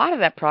sell a lot of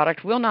that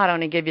product, we'll not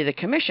only give you the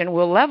commission,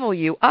 we'll level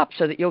you up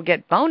so that you'll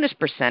get bonus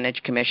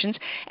percentage commissions.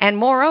 And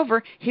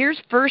moreover, here's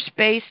first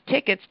base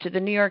tickets to the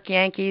New York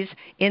Yankees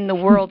in the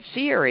World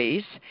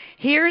Series.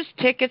 Here's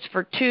tickets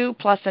for 2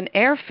 plus an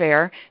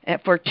airfare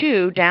for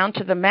 2 down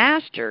to the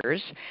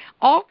Masters.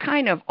 All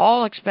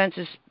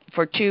expenses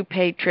for 2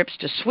 paid trips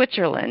to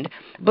Switzerland.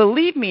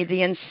 Believe me,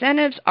 the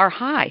incentives are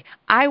high.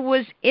 I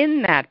was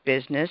in that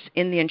business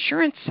in the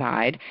insurance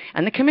side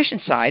and the commission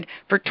side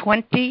for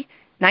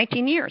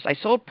 19 years. I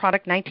sold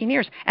product 19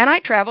 years. And I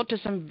traveled to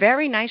some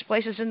very nice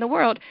places in the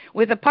world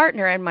with a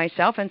partner and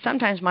myself, and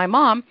sometimes my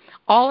mom,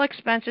 all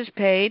expenses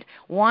paid,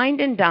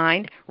 wined and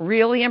dined,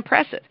 really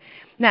impressive.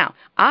 Now,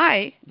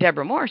 I,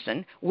 Deborah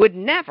Morrison, would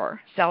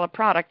never sell a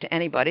product to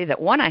anybody that,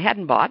 1, I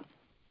hadn't bought,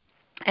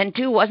 and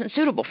 2, wasn't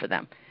suitable for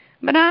them.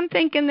 But I'm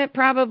thinking that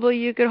probably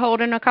you could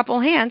hold in a couple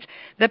hands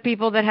the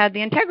people that had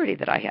the integrity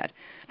that I had.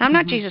 Now, I'm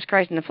not Jesus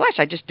Christ in the flesh.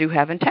 I just do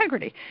have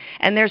integrity.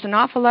 And there's an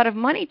awful lot of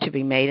money to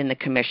be made in the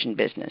commission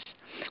business.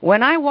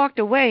 When I walked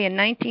away in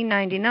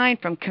 1999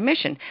 from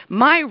commission,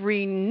 my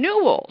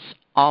renewals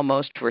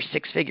almost were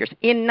 6 figures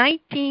in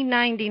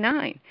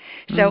 1999.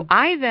 So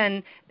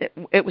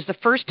it was the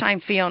first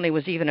time fee only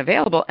was even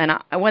available. And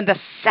when the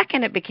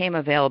second it became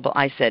available,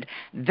 I said,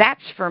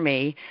 that's for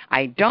me.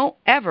 I don't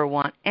ever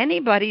want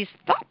anybody's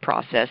thought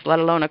process, let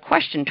alone a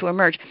question, to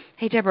emerge.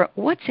 Hey, Deborah,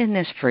 what's in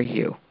this for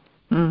you?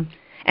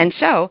 And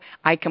so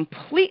I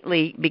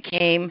completely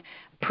became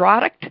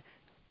product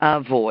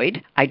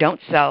void. I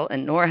don't sell,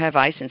 and nor have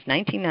I since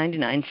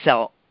 1999,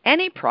 sell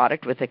any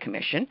product with a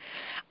commission.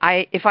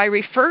 If I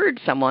referred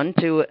someone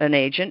to an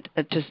agent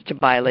to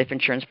buy a life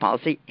insurance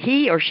policy,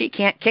 he or she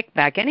can't kick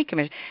back any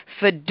commission.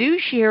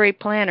 Fiduciary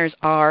planners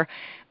are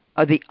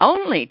the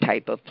only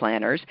type of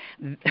planners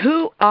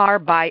who are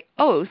by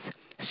oath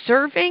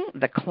serving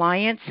the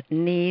client's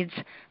needs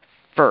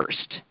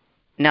first.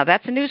 Now,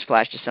 that's a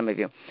newsflash to some of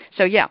you.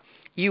 So, yeah.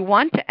 You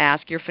want to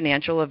ask your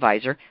financial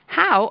advisor,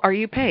 how are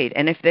you paid?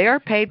 And if they are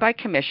paid by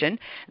commission,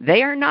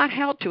 they are not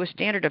held to a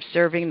standard of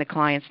serving the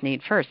client's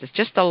need first. It's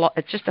just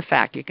a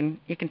fact. You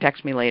can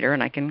text me later,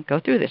 and I can go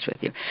through this with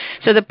you.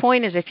 So the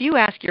point is, if you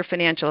ask your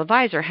financial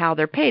advisor how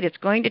they're paid, it's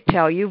going to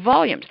tell you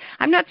volumes.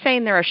 I'm not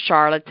saying they're a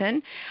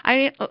charlatan.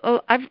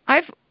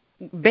 I've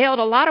bailed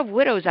a lot of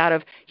widows out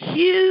of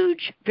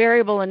huge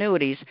variable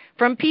annuities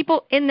from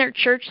people in their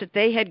church that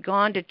they had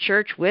gone to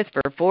church with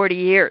for 40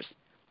 years.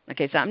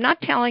 Okay, so I'm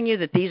not telling you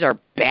that these are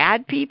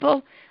bad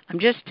people. I'm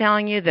just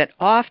telling you that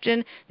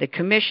often the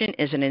commission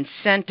is an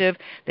incentive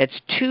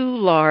that's too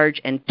large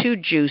and too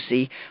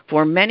juicy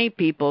for many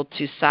people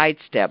to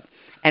sidestep.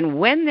 And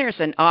when there's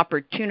an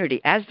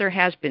opportunity, as there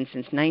has been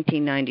since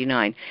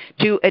 1999,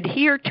 to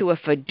adhere to a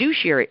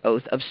fiduciary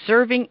oath of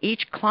serving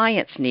each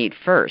client's need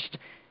first,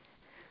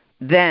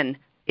 then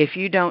if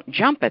you don't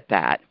jump at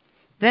that,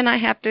 then I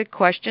have to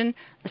question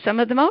some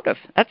of the motive.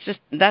 That's just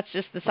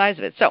the size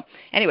of it. So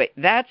anyway,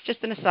 that's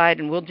just an aside,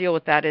 and we'll deal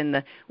with that in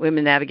the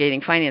Women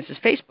Navigating Finances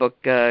Facebook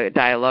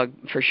dialogue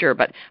for sure.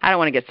 But I don't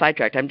want to get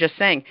sidetracked. I'm just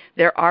saying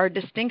there are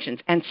distinctions.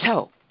 And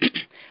so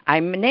I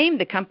named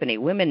the company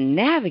Women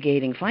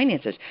Navigating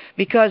Finances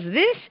because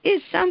this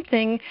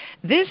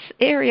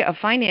area of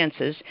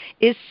finances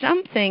is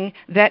something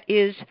that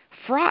is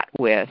fraught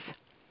with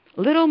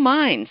little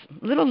mines,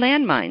 little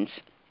landmines.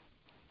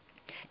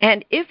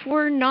 And if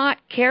we're not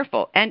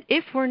careful, and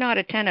if we're not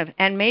attentive,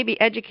 and maybe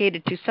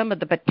educated to some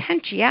of the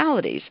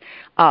potentialities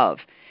of,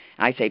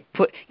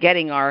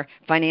 getting our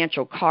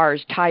financial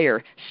car's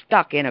tire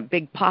stuck in a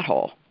big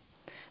pothole,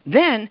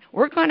 then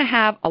we're going to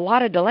have a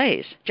lot of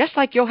delays. Just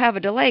like you'll have a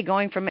delay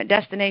going from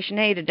destination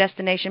A to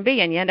destination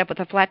B and you end up with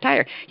a flat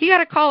tire. You got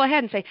to call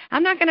ahead and say,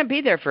 I'm not going to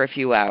be there for a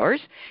few hours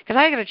because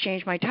I got to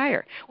change my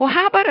tire. Well,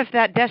 how about if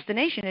that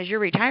destination is your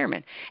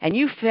retirement and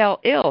you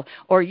fell ill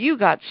or you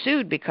got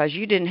sued because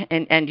you didn't,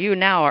 and you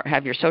now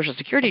have your Social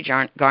Security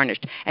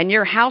garnished and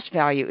your house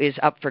value is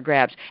up for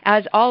grabs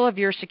as all of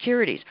your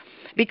securities,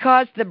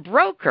 because the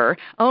broker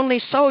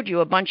only sold you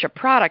a bunch of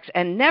products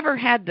and never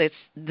had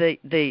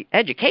the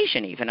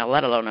education even,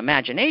 let alone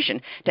imagination,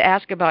 to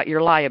ask about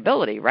your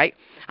liability, right?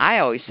 I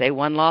always say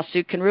one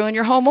lawsuit can ruin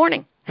your whole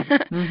morning.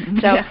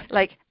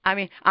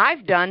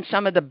 I've done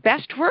some of the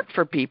best work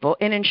for people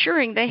in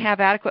ensuring they have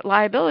adequate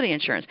liability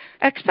insurance,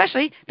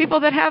 especially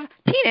people that have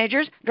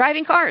teenagers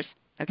driving cars.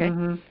 Okay?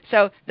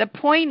 So the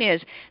point is,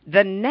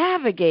 the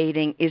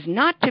navigating is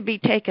not to be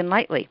taken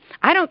lightly.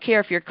 I don't care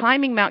if you're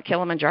climbing Mount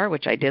Kilimanjaro,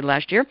 which I did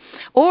last year,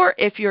 or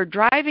if you're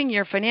driving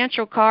your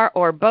financial car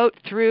or boat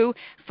through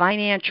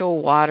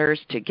financial waters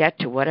to get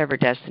to whatever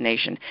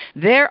destination.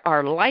 There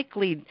are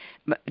likely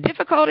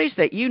difficulties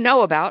that you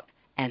know about,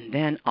 and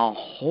then a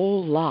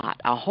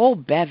whole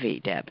bevy,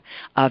 Deb,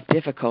 of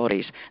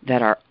difficulties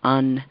that are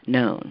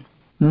unknown.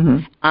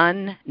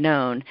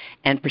 Unknown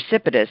and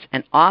precipitous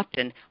and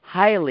often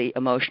highly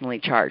emotionally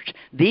charged.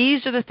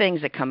 These are the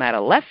things that come out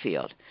of left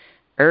field.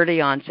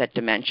 Early onset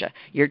dementia.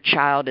 Your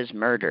child is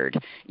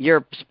murdered.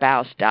 Your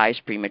spouse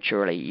dies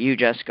prematurely. You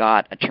just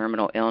got a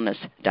terminal illness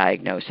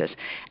diagnosis.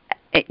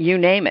 You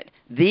name it.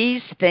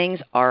 These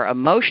things are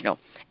emotional.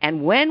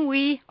 And when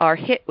we are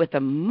hit with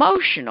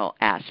emotional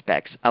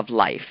aspects of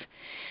life,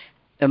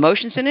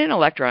 emotions and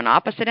intellect are on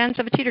opposite ends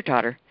of a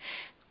teeter-totter.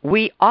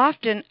 We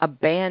often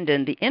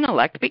abandon the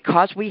intellect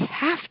because we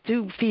have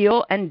to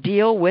feel and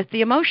deal with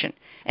the emotion.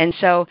 And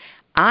so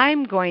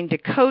I'm going to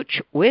coach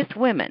with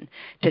women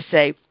to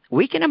say,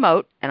 we can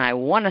emote, and I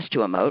want us to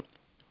emote,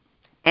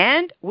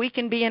 and we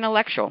can be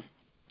intellectual.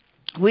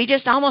 We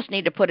just almost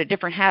need to put a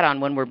different hat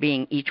on when we're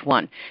being each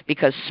one,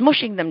 because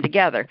smushing them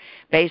together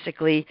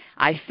basically,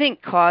 I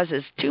think,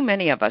 causes too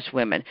many of us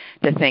women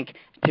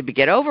to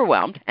get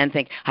overwhelmed and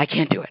think, I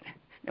can't do it.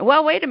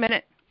 Well, wait a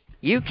minute.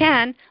 You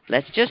can.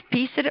 Let's just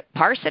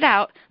parse it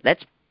out.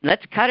 Let's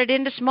cut it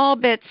into small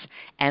bits,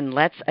 and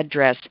let's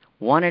address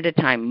one at a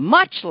time,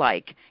 much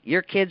like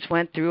your kids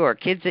went through, or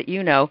kids that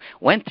you know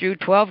went through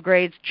 12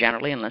 grades,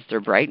 generally, unless they're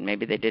bright,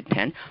 maybe they did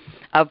 10,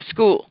 of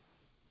school.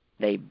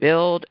 They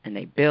build, and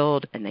they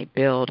build, and they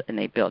build, and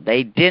they build.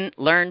 They didn't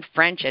learn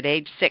French at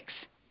age 6,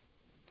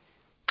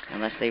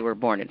 unless they were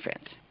born in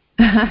France.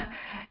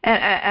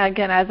 And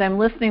again, as I'm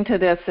listening to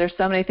this, there's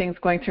so many things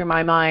going through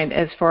my mind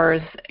as far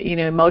as,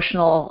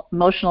 emotional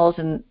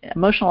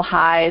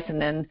highs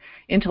and then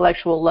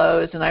intellectual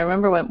lows. And I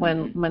remember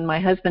when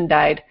my husband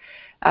died,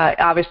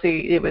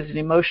 obviously it was an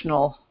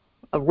emotional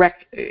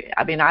wreck.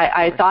 I mean,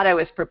 I thought I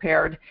was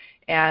prepared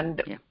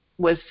and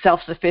was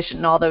self-sufficient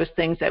and all those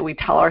things that we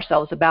tell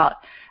ourselves about.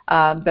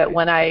 But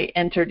when I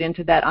entered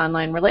into that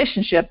online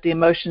relationship, the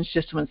emotions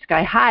just went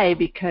sky high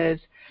because,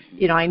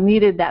 I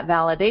needed that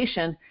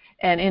validation.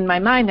 And in my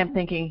mind, I'm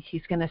thinking,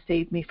 he's going to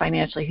save me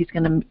financially.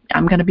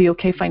 I'm going to be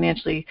okay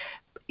financially.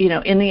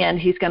 In the end,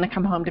 he's going to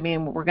come home to me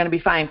and we're going to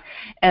be fine.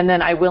 And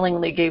then I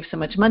willingly gave so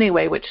much money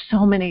away, which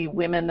so many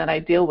women that I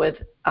deal with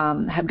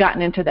have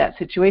gotten into that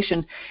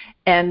situation.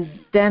 And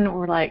then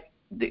we're like,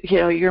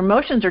 your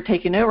emotions are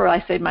taking over.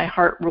 I said my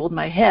heart ruled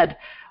my head.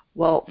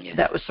 Well,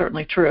 that was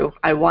certainly true.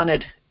 I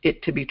wanted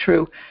it to be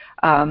true.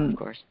 Of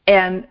course.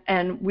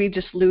 And we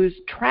just lose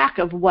track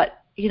of what,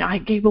 I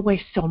gave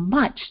away so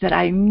much that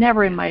I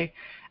never in my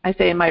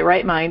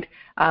right mind,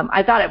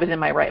 I thought I was in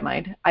my right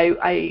mind.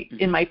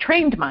 In my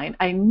trained mind,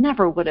 I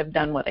never would have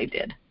done what I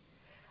did.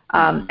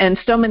 And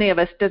so many of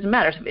us, doesn't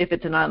matter if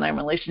it's an online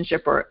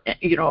relationship or, a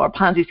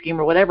Ponzi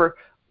scheme or whatever,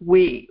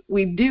 we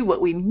do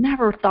what we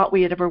never thought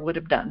we ever would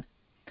have done.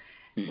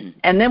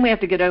 And then we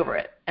have to get over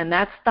it. And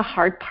that's the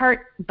hard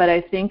part. But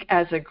I think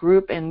as a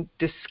group and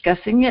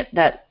discussing it,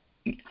 that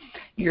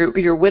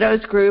your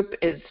widows group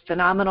is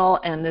phenomenal,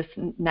 and this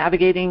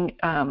navigating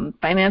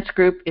finance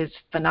group is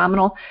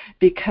phenomenal,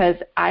 because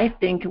I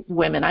think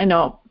women, I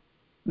know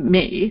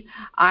me,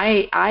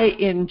 I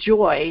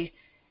enjoy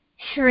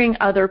hearing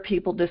other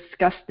people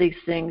discuss these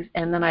things,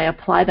 and then I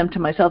apply them to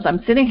myself.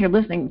 I'm sitting here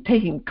listening,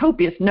 taking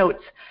copious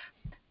notes,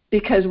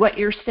 because what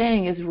you're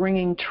saying is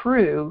ringing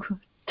true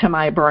to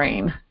my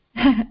brain.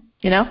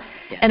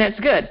 And it's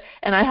good.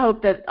 And I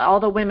hope that all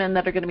the women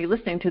that are going to be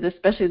listening to this,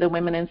 especially the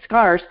women in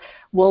scars,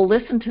 will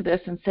listen to this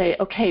and say,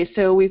 okay,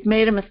 so we've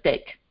made a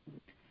mistake.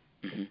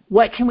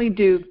 What can we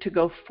do to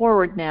go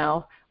forward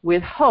now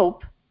with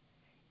hope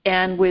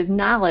and with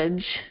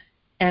knowledge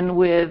and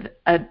with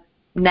a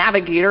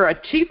navigator,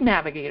 a chief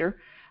navigator,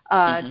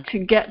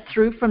 to get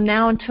through from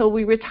now until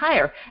we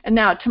retire? And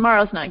now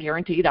tomorrow's not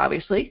guaranteed,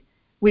 obviously.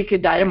 We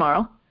could die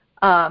tomorrow.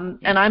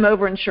 And I'm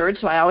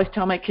overinsured, so I always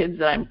tell my kids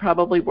that I'm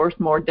probably worth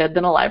more dead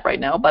than alive right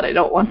now, but I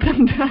don't want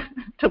them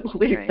to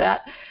believe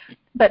that.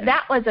 But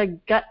that was a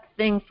gut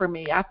thing for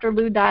me. After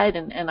Lou died,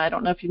 and I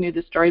don't know if you knew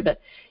this story,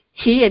 but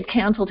he had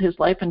canceled his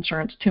life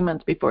insurance 2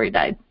 months before he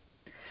died.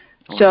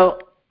 So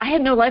I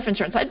had no life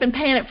insurance. I'd been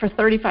paying it for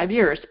 35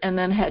 years and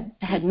then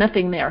had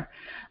nothing there.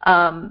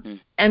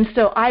 And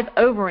so I've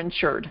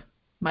overinsured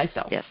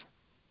myself. Yes.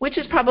 Which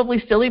is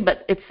probably silly,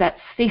 but it's that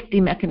safety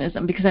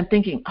mechanism because I'm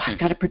thinking, I've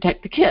got to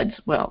protect the kids.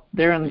 Well,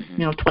 they're in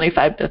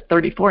 25 to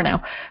 34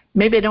 now.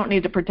 Maybe I don't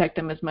need to protect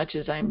them as much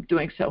as I'm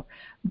doing so.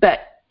 But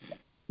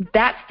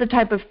that's the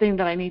type of thing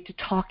that I need to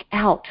talk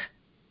out.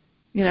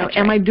 That's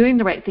am right. I doing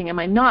the right thing? Am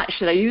I not?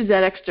 Should I use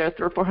that extra $300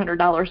 or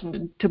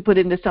 $400 to put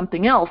into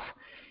something else?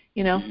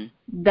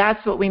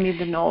 That's what we need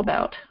to know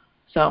about.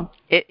 So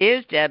it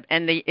is, Deb,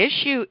 and the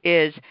issue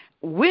is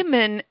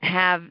women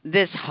have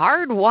this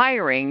hard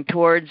wiring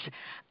towards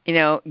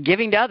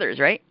giving to others,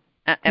 right?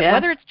 Yeah.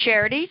 Whether it's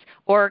charities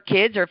or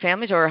kids or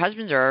families or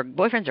husbands or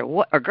boyfriends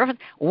or girlfriends,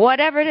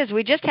 whatever it is,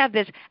 we just have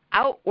this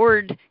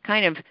outward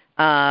kind of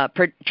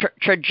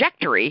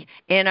trajectory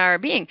in our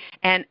being.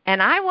 And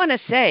I want to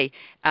say,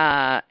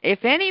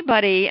 if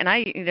anybody, and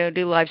I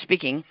do live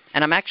speaking,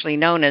 and I'm actually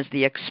known as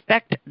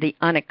the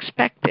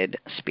unexpected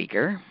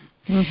speaker.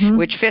 Mm-hmm.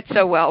 Which fits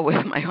so well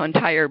with my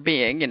entire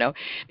being,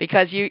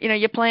 because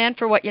you plan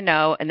for what you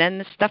know, and then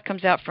the stuff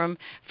comes out from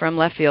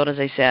left field, as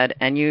I said,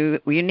 and you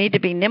need to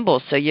be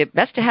nimble. So you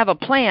best to have a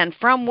plan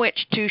from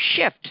which to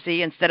shift.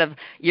 See, instead of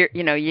you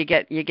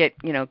get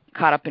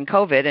caught up in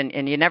COVID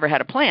and you never had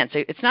a plan.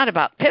 So it's not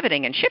about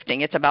pivoting and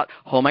shifting. It's about,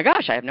 oh my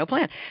gosh, I have no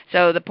plan.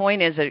 So the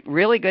point is that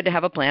really good to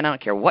have a plan. I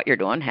don't care what you're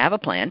doing. Have a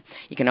plan.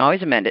 You can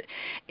always amend it.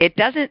 It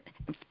doesn't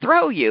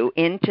throw you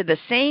into the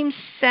same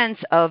sense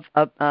of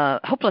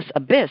hopeless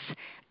abyss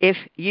if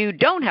you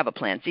don't have a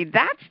plan. See,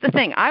 that's the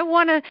thing. I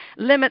want to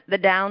limit the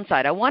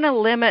downside. I want to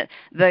limit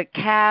the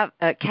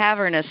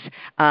cavernous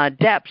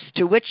depths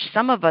to which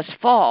some of us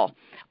fall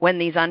when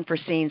these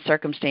unforeseen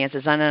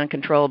circumstances,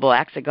 uncontrollable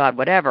acts of God,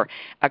 whatever,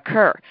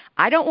 occur.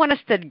 I don't want us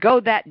to go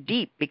that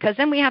deep because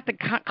then we have to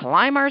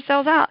climb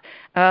ourselves out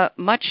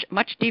much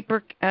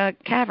deeper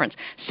caverns.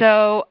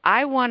 So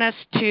I want us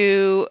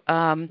to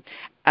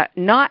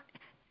not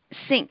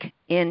sink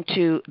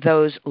into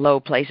those low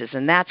places,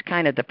 and that's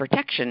kind of the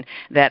protection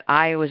that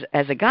I was,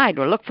 as a guide,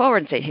 will look forward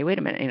and say, hey, wait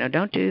a minute,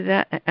 don't do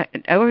that.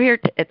 Over here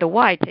at the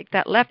Y, take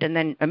that left, and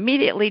then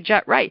immediately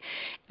jut right,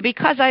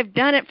 because I've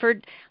done it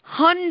for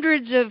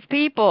hundreds of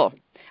people.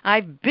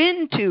 I've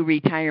been to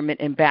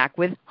retirement and back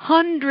with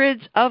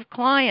hundreds of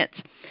clients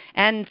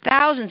and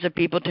thousands of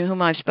people to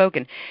whom I've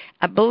spoken.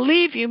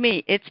 Believe you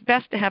me, it's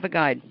best to have a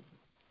guide.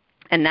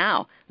 And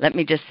now, let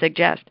me just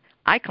suggest,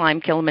 I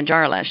climbed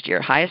Kilimanjaro last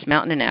year, highest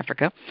mountain in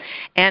Africa,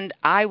 and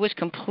I was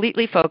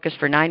completely focused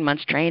for 9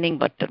 months training,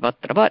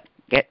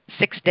 get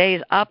 6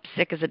 days up,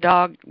 sick as a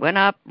dog, went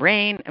up,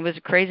 rain, it was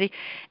crazy.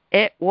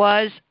 It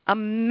was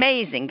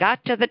amazing.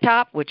 Got to the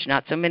top, which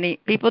not so many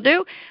people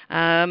do.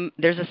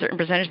 There's a certain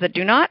percentage that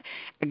do not.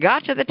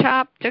 Got to the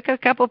top, took a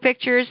couple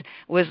pictures,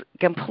 was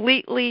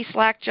completely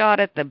slack-jawed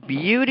at the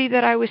beauty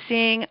that I was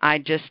seeing. I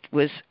just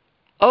was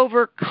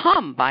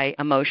overcome by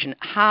emotion,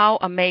 how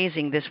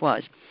amazing this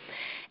was.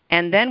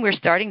 And then we're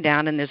starting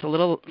down, and there's a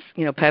little,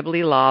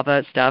 pebbly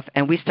lava stuff,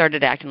 and we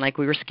started acting like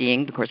we were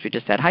skiing. Of course, we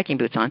just had hiking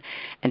boots on,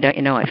 and don't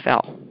you know, I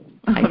fell.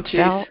 I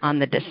fell on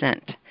the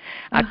descent.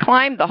 I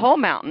climbed the whole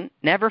mountain,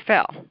 never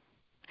fell,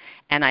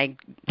 and I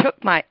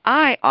took my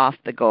eye off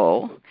the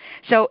goal.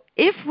 So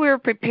if we're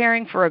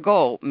preparing for a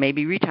goal,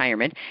 maybe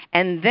retirement,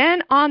 and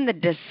then on the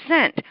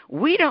descent,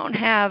 we don't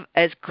have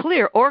as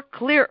clear, or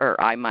clearer,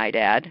 I might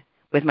add,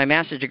 with my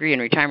master's degree in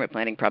retirement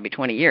planning, probably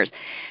 20 years,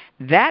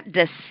 that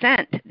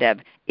descent,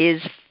 Deb,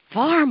 is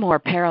far more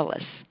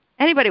perilous.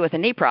 Anybody with a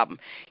knee problem,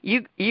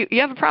 you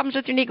have problems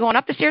with your knee going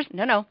up the stairs?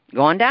 No,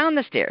 going down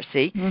the stairs,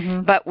 see?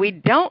 Mm-hmm. But we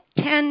don't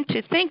tend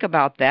to think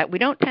about that. We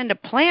don't tend to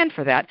plan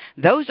for that.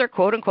 Those are,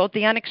 quote, unquote,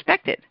 the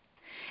unexpected.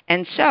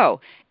 And so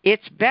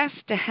it's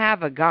best to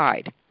have a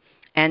guide.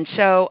 And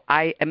so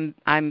I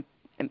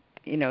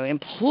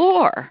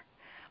implore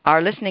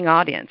our listening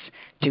audience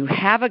to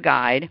have a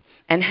guide,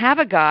 and have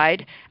a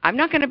guide. I'm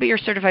not going to be your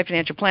certified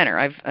financial planner.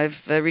 I've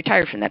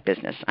retired from that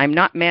business. I'm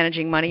not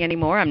managing money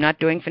anymore. I'm not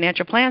doing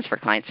financial plans for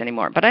clients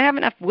anymore. But I have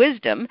enough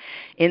wisdom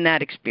in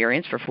that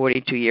experience for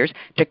 42 years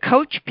to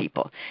coach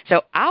people.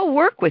 So I'll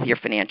work with your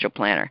financial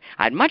planner.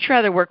 I'd much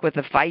rather work with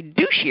a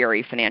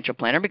fiduciary financial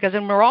planner, because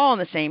then we're all on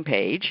the same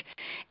page,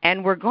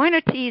 and we're going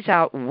to tease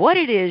out what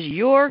it is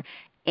you're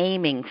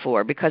aiming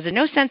for, because there's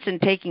no sense in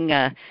taking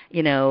a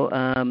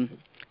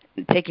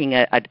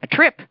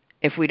trip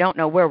if we don't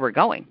know where we're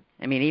going.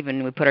 I mean,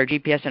 even we put our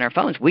GPS in our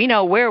phones, we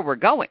know where we're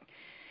going.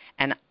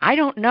 And I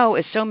don't know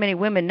if so many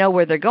women know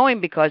where they're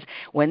going, because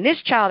when this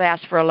child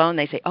asks for a loan,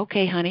 they say,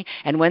 okay, honey.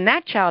 And when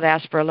that child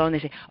asks for a loan, they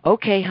say,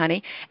 okay,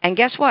 honey. And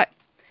guess what?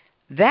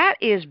 That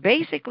is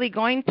basically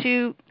going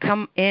to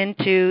come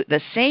into the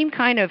same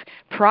kind of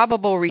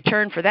probable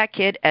return for that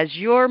kid as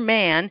your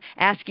man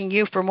asking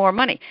you for more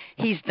money.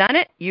 He's done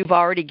it. You've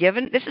already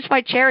given. This is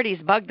why charities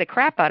bug the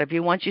crap out of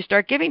you once you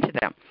start giving to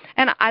them.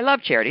 And I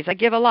love charities. I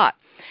give a lot.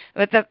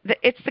 But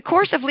it's the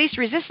course of least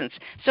resistance.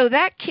 So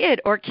that kid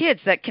or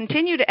kids that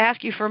continue to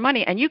ask you for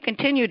money and you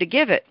continue to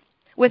give it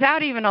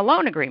without even a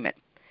loan agreement,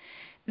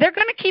 they're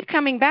going to keep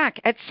coming back.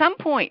 At some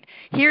point,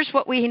 here's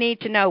what we need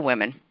to know,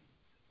 women.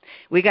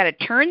 We got to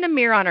turn the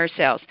mirror on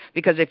ourselves,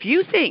 because if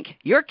you think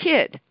your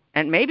kid,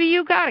 and maybe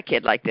you got a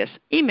kid like this,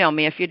 email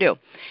me if you do.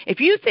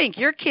 If you think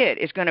your kid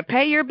is going to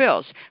pay your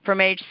bills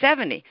from age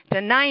 70 to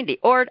 90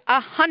 or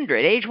 100,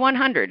 age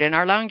 100, and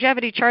our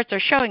longevity charts are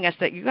showing us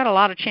that you've got a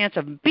lot of chance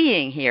of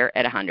being here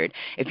at 100.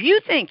 If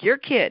you think your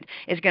kid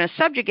is going to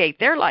subjugate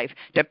their life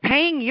to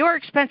paying your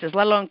expenses,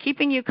 let alone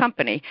keeping you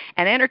company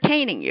and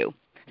entertaining you,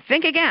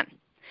 think again.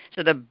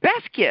 So the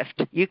best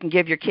gift you can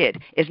give your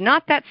kid is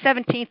not that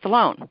 17th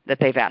loan that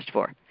they've asked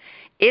for.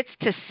 It's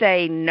to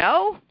say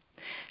no,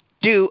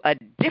 do a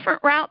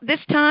different route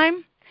this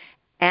time,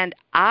 and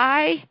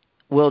I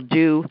will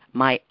do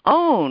my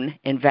own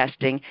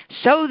investing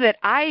so that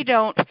I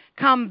don't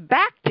come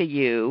back to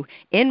you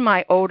in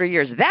my older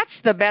years. That's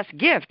the best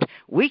gift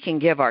we can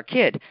give our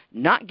kid,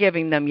 not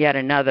giving them yet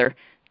another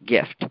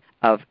gift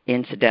of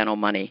incidental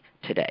money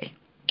today.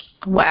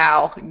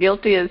 Wow,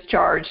 guilty as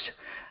charged.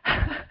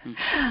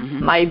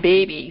 My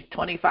baby's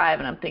 25,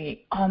 and I'm thinking,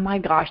 oh my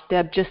gosh,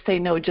 Deb, just say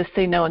no, just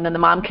say no. And then the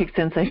mom kicks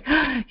in and says,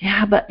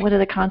 yeah, but what are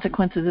the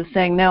consequences of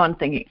saying no? I'm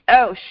thinking,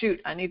 oh shoot,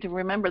 I need to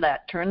remember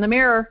that. Turn the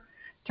mirror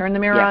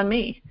on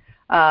me.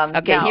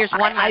 Okay, now, here's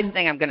one last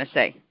thing I'm going to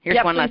say.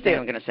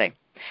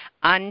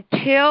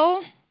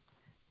 Until,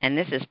 and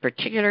this is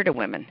particular to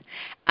women,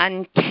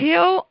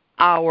 until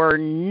our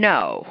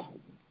no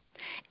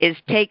is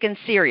taken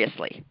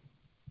seriously,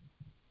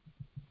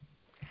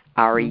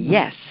 our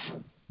yes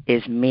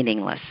is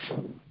meaningless.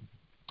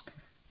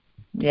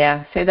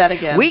 Yeah, say that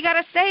again. We got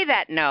to say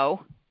that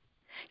no,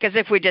 because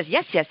if we just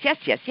yes,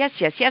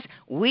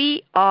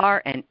 we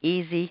are an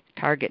easy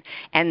target.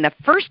 And the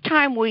first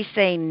time we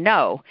say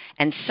no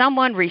and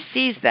someone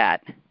receives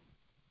that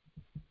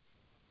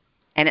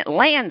and it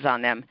lands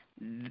on them,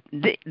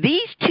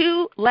 these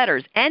two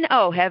letters,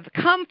 N-O, have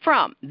come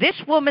from this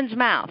woman's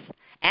mouth,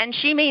 and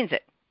she means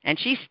it, and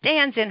she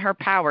stands in her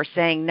power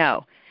saying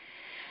no.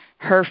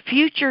 Her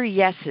future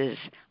yeses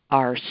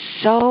are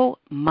so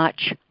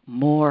much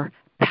more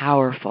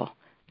powerful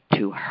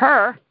to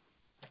her,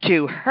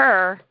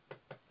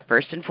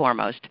 first and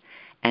foremost,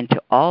 and to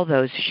all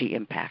those she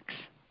impacts.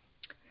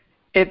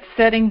 It's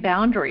setting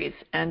boundaries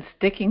and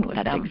sticking with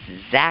them. That's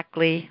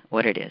exactly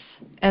what it is.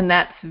 And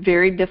that's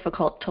very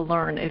difficult to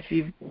learn if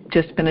you've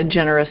just been a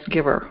generous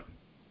giver,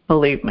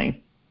 believe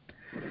me.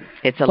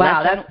 It's a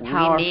lesson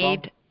we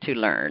need to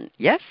learn.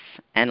 Yes,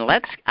 and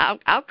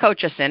I'll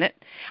coach us in it.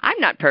 I'm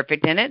not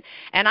perfect in it,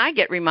 and I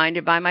get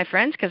reminded by my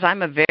friends because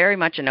I'm very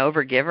much an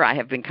overgiver. I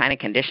have been kind of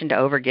conditioned to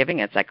overgiving.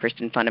 It's that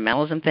Christian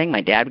fundamentalism thing.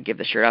 My dad would give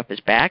the shirt off his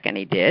back, and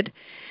he did.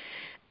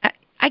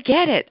 I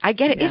get it.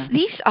 Yeah.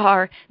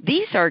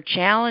 These are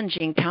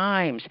challenging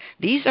times.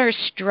 These are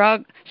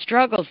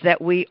struggles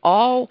that we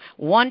all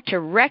want to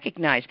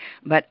recognize.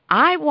 But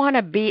I want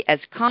to be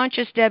as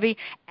conscious, Debbie,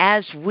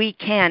 as we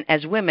can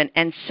as women.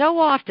 And so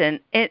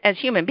often, as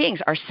human beings,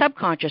 our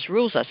subconscious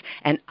rules us.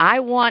 And I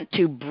want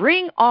to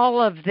bring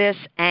all of this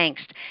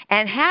angst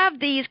and have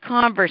these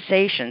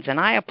conversations. And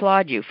I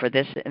applaud you for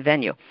this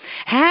venue.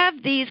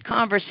 Have these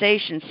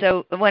conversations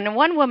so when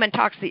one woman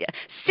talks to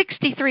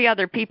 63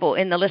 other people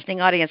in the listening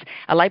audience,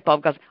 a light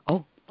bulb goes,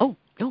 oh,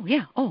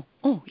 yeah.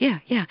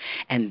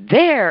 And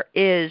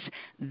there's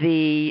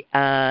the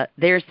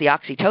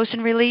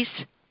oxytocin release.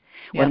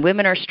 When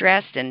women are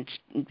stressed and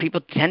people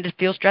tend to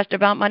feel stressed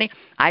about money,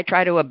 I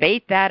try to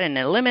abate that and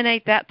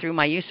eliminate that through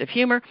my use of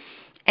humor.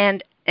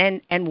 And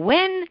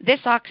when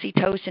this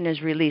oxytocin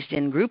is released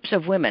in groups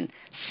of women,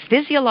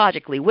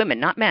 physiologically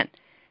women, not men,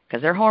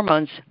 because their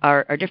hormones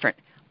are different.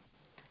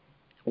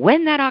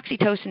 When that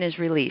oxytocin is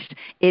released,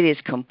 it is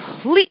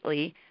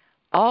completely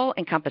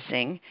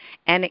all-encompassing,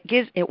 and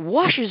it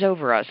washes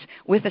over us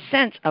with a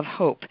sense of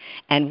hope.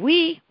 And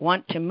we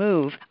want to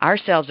move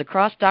ourselves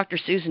across Dr.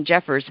 Susan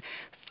Jeffers'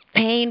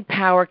 pain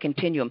power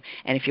continuum.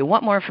 And if you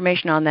want more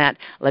information on that,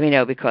 let me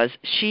know, because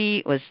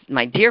she was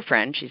my dear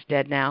friend. She's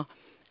dead now.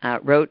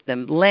 Wrote the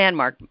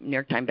landmark New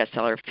York Times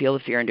bestseller, Feel the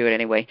Fear and Do It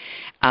Anyway.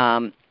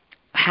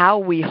 How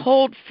we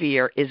hold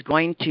fear is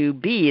going to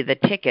be the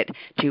ticket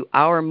to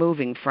our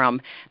moving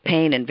from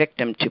pain and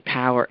victim to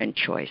power and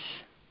choice.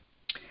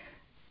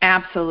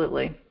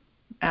 Absolutely.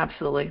 That's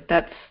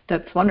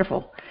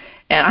wonderful.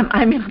 And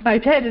my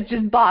head is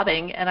just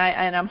bobbing, and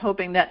I'm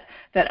hoping that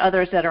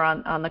others that are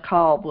on the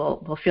call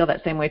will feel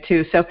that same way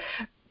too. So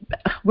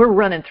we're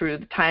running through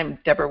the time,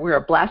 Deborah. We're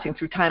blasting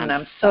through time, and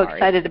I'm so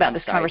excited about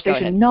this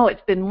conversation. No,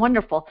 it's been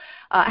wonderful.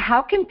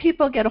 How can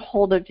people get a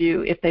hold of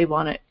you if they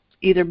want to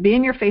either be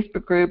in your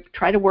Facebook group,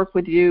 try to work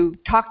with you,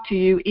 talk to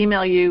you,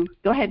 email you?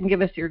 Go ahead and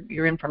give us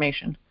your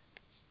information.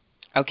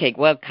 Okay,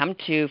 well, come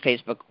to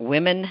Facebook,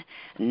 Women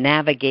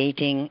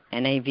Navigating,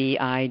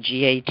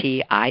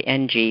 Navigating,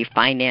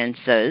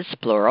 Finances,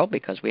 plural,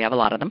 because we have a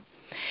lot of them.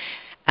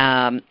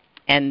 And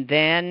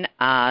then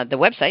the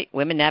website,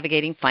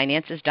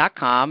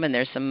 womennavigatingfinances.com, and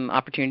there's some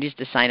opportunities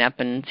to sign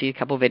up and see a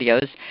couple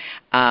videos.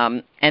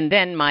 And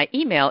then my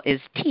email is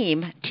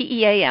team,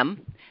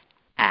 T-E-A-M,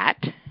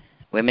 at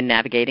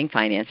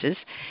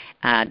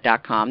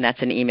womennavigatingfinances.com.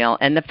 That's an email.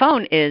 And the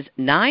phone is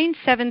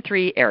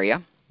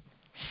 973-AREA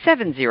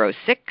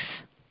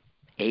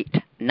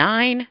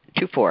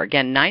 706-8924.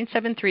 Again,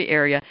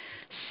 973-AREA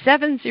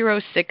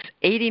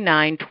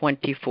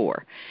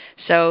 706-8924.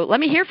 So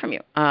let me hear from you.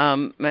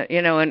 And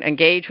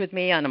engage with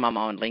me. I'm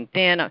on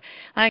LinkedIn.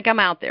 I'm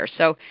out there.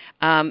 So,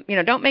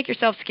 don't make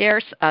yourself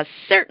scarce.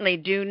 Certainly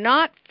do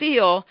not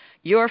feel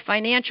your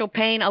financial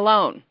pain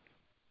alone.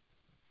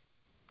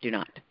 Do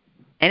not.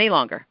 Any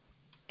longer.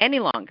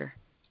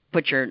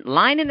 Put your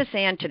line in the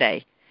sand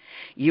today.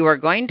 You are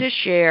going to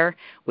share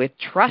with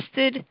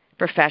trusted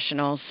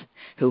professionals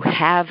who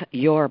have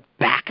your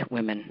back,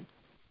 women.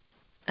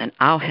 And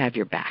I'll have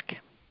your back.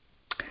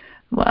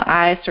 Well,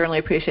 I certainly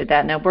appreciate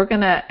that. Now, we're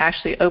going to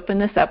actually open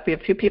this up. We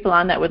have a few people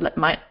on that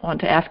might want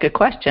to ask a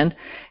question.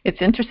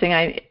 It's interesting.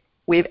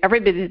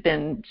 Everybody's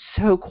been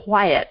so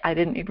quiet. I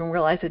didn't even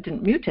realize I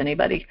didn't mute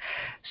anybody.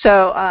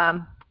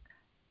 So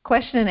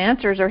question and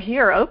answers are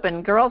here,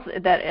 open. Girls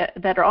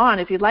that are on,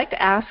 if you'd like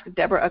to ask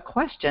Deborah a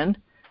question,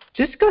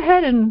 just go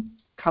ahead and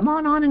come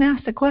on and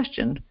ask the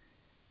question.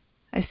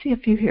 I see a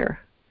few here.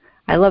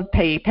 I love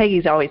Peggy.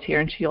 Peggy's always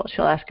here, and she'll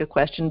ask a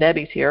question.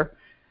 Debbie's here.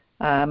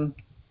 You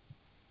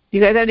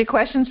guys have any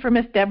questions for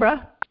Miss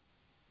Deborah?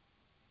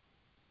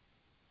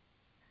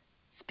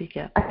 Speak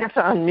up. I have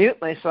to unmute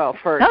myself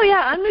first. Oh,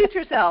 yeah, unmute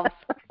yourselves.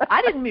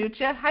 I didn't mute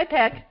you. Hi,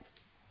 Peg.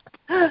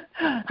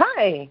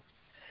 Hi.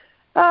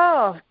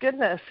 Oh,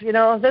 goodness.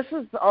 This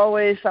is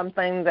always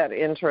something that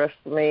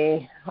interests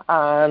me.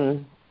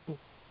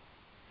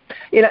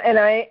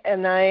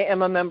 And I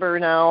am a member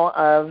now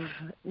of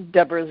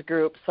Deborah's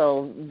group,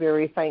 so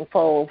very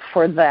thankful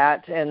for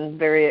that and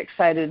very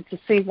excited to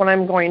see what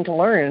I'm going to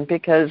learn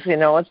because,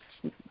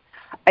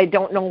 I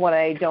don't know what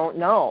I don't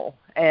know.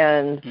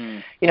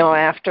 And,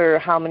 after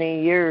how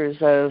many years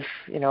of,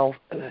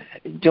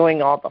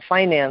 doing all the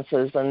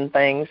finances and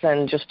things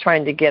and just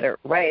trying to get it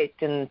right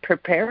and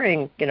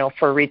preparing,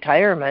 for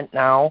retirement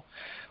now,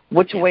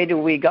 which way do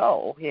we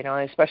go?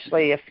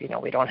 Especially if,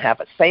 we don't have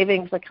a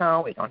savings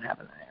account, we don't have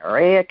an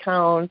IRA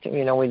account,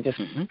 we just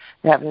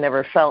have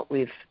never felt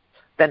we've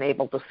been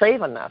able to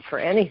save enough for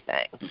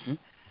anything.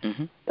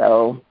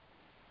 So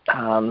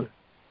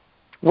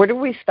where do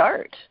we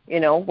start,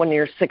 when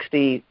you're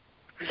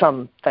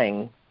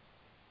 60-something?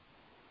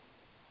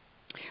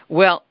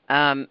 Well,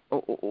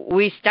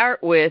 we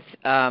start with,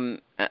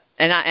 and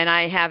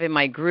I have in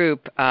my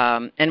group,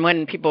 and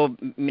when people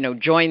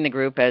join the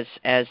group as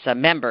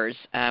members,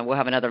 we'll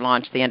have another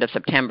launch at the end of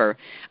September.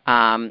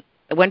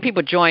 When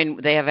people join,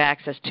 they have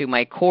access to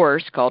my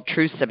course called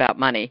Truths About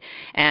Money,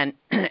 and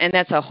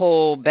that's a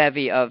whole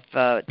bevy of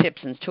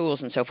tips and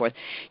tools and so forth.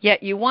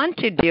 Yet you want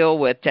to deal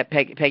with,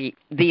 Peggy,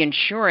 the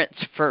insurance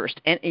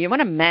first, and you want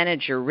to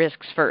manage your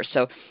risks first.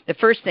 So the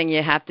first thing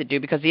you have to do,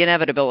 because the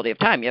inevitability of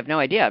time, you have no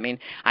idea. I mean,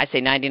 I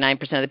say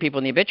 99% of the people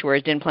in the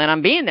obituaries didn't plan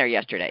on being there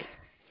yesterday.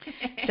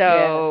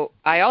 So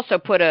I also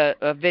put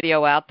a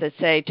video out that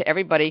say to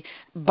everybody,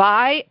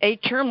 buy a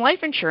term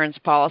life insurance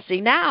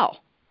policy now.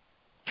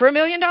 For $1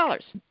 million.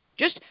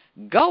 Just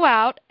go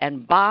out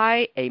and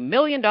buy a $1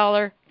 million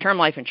term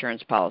life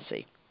insurance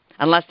policy,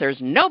 unless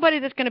there's nobody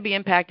that's going to be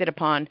impacted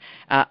upon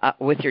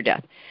with your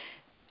death.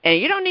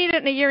 And you don't need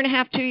it in a year and a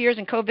half, 2 years,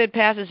 and COVID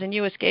passes and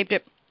you escaped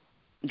it,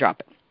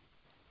 drop it.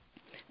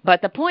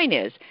 But the point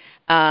is,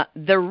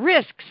 the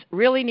risks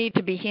really need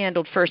to be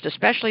handled first,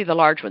 especially the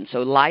large ones.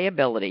 So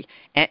liability.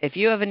 If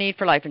you have a need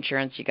for life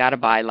insurance, you got to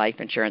buy life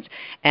insurance,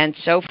 and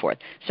so forth.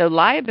 So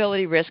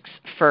liability risks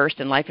first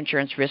and life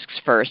insurance risks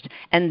first,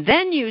 and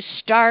then you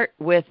start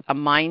with a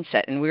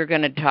mindset. And we're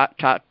going to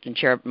talk and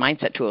share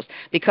mindset tools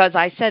because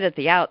I said at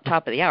the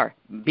top of the hour,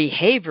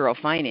 behavioral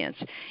finance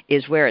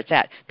is where it's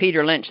at.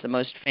 Peter Lynch, the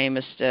most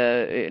famous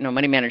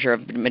money manager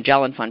of the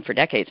Magellan Fund for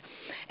decades,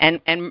 and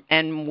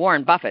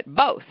Warren Buffett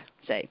both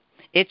say,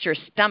 it's your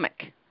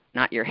stomach,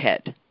 not your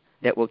head,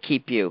 that will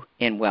keep you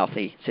in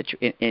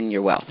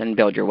your wealth and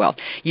build your wealth.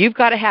 You've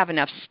got to have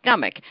enough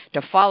stomach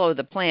to follow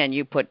the plan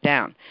you put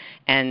down.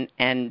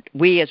 And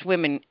we as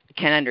women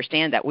can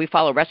understand that. We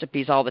follow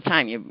recipes all the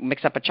time. You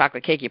mix up a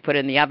chocolate cake, you put it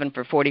in the oven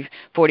for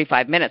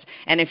 45 minutes.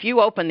 And if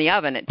you open the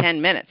oven at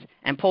 10 minutes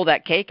and pull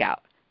that cake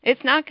out,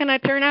 it's not going to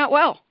turn out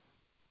well.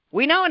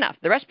 We know enough.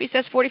 The recipe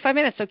says 45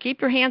 minutes, so keep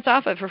your hands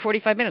off of it for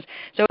 45 minutes.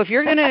 So if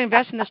you're going to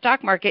invest in the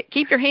stock market,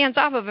 keep your hands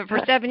off of it for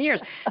 7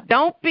 years.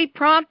 Don't be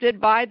prompted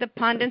by the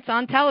pundits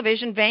on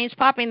television, veins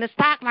popping, the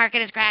stock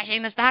market is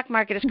crashing, the stock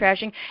market is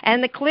crashing.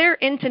 And the clear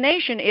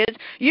intonation is,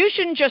 you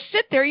shouldn't just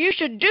sit there, you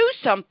should do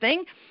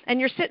something. And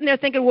you're sitting there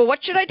thinking, well,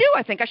 what should I do?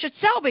 I think I should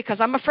sell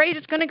because I'm afraid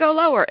it's going to go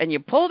lower. And you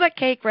pull that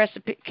cake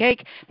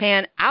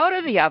pan out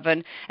of the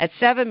oven at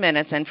 7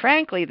 minutes. And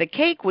frankly, the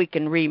cake we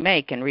can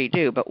remake and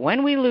redo. But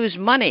when we lose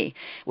money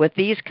with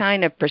these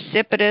kind of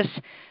precipitous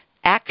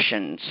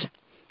actions,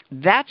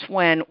 that's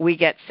when we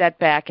get set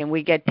back and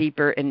we get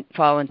deeper and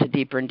fall into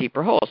deeper and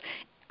deeper holes.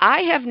 I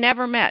have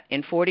never met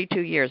in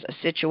 42 years a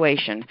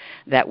situation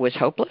that was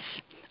hopeless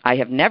I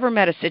have never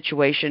met a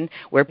situation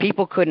where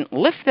people couldn't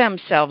lift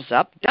themselves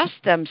up, dust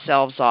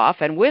themselves off,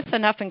 and with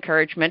enough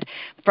encouragement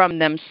from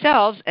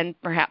themselves and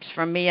perhaps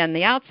from me on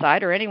the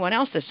outside or anyone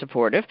else that's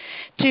supportive,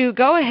 to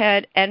go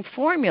ahead and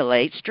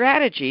formulate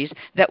strategies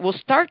that will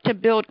start to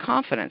build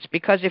confidence.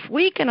 Because if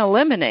we can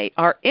eliminate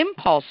our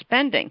impulse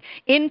spending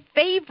in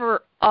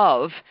favor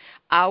of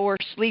our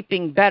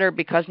sleeping better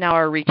because now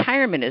our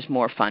retirement is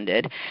more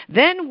funded,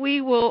 then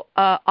we will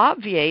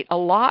obviate a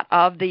lot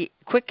of the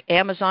quick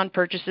Amazon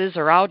purchases,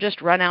 or I'll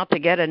just run out to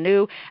get a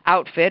new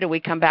outfit and we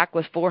come back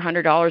with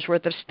 $400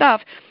 worth of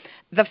stuff.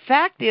 The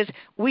fact is,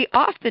 we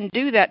often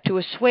do that to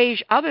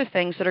assuage other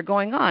things that are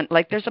going on.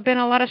 Like there's been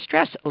a lot of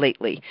stress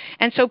lately.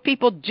 And so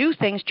people do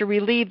things to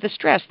relieve the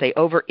stress. They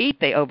overeat,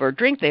 they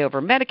overdrink, they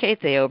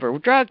overmedicate, they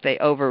overdrug, they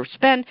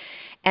overspend.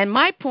 And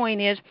my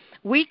point is,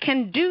 we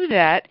can do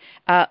that.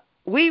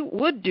 We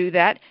would do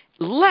that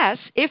less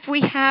if we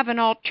have an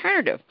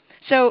alternative.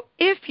 So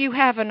if you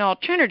have an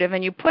alternative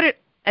and you put it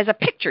as a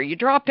picture, you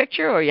draw a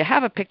picture or you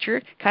have a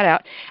picture cut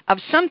out of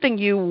something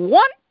you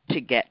want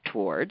to get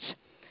towards,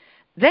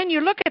 then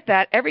you look at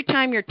that every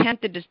time you're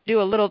tempted to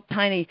do a little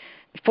tiny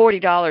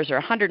 $40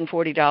 or $140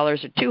 or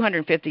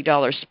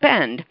 $250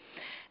 spend.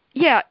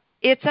 Yeah,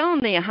 it's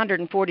only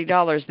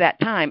 $140 that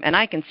time, and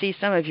I can see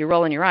some of you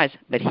rolling your eyes.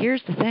 But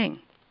here's the thing.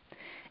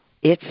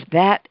 It's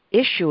that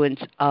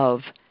issuance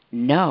of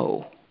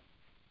no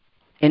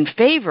in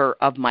favor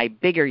of my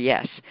bigger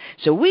yes.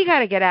 So we got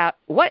to get out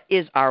what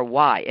is our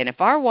why. And if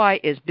our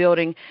why is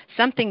building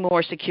something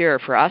more secure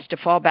for us to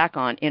fall back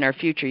on in our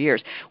future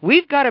years,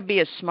 we've got to be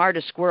as smart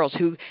as squirrels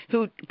who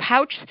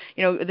pouch,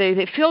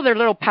 they fill their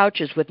little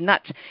pouches with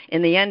nuts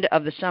in the end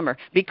of the summer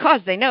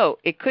because they know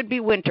it could be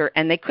winter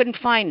and they couldn't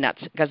find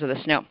nuts because of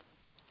the snow.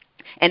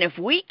 And if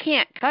we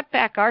can't cut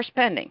back our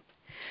spending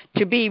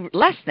to be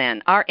less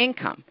than our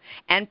income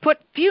and put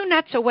few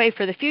nuts away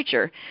for the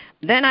future,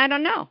 then I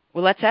don't know.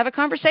 Well, let's have a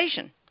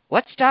conversation.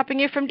 What's stopping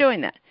you from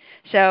doing that?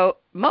 So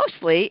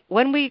mostly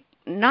when we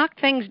knock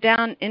things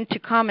down into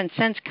common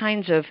sense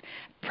kinds of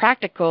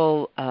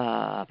practical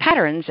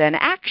patterns and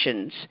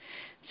actions,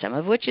 some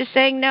of which is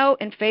saying no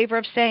in favor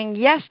of saying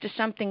yes to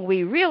something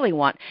we really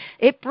want,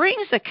 it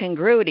brings a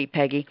congruity,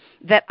 Peggy,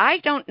 that I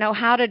don't know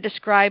how to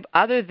describe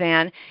other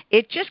than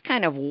it just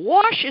kind of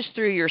washes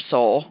through your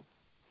soul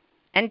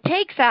and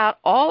takes out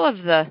all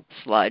of the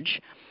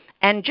sludge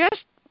and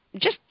just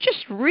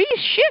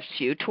reshifts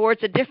you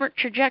towards a different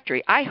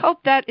trajectory. I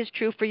hope that is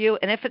true for you,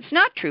 and if it's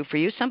not true for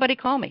you, somebody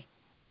call me.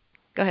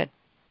 Go ahead.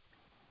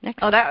 Next.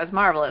 Oh, that was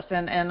marvelous,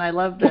 and I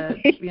love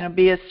the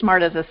be as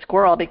smart as a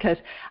squirrel, because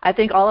I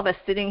think all of us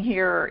sitting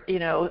here,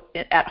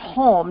 at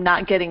home,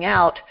 not getting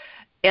out,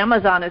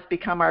 Amazon has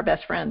become our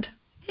best friend.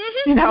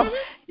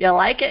 You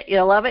like it,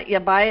 you love it, you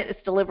buy it,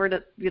 it's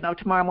delivered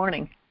tomorrow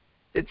morning.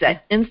 It's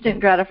that instant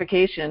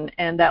gratification,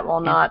 and that will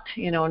not,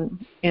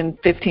 in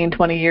 15,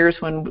 20 years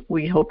when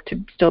we hope to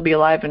still be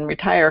alive and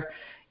retire,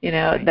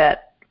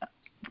 that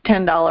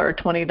 $10 or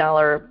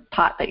 $20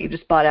 pot that you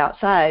just bought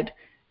outside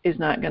is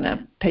not going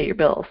to pay your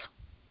bills.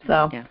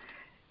 So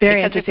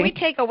very interesting. If we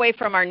take away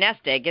from our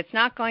nest egg, it's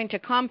not going to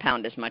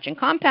compound as much. And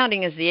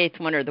compounding is the eighth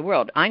wonder of the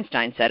world.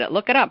 Einstein said it.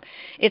 Look it up.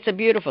 It's a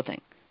beautiful thing.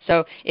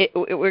 So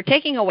we're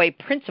taking away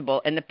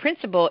principle, and the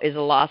principle is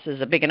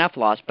a big enough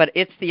loss, but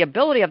it's the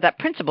ability of that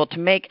principle to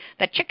make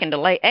that chicken to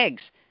lay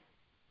eggs.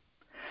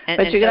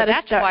 And so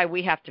that's why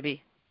we have to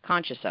be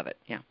conscious of it.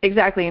 Yeah.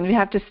 Exactly, and you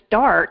have to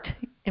start.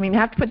 You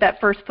have to put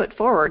that first foot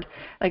forward.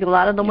 Like a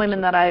lot of the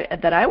women that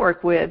I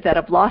work with that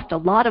have lost a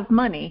lot of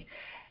money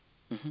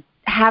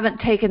haven't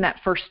taken that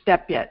first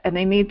step yet, and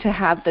they need to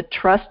have the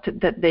trust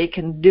that they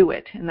can do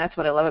it. And that's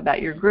what I love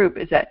about your group,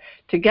 is that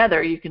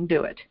together you can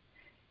do it.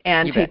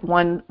 And you take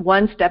one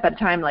step at a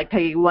time, like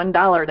pay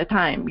 $1 at a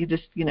time. You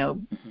just,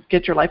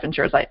 get your life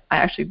insurance. I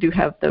actually do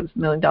have those $1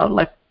 million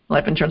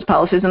life insurance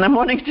policies, and I'm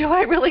wondering, do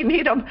I really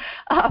need them?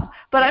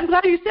 But I'm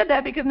glad you said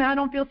that, because now I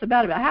don't feel so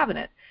bad about having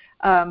it.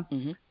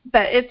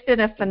 But it's been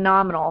a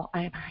phenomenal,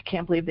 I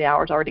can't believe the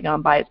hour's already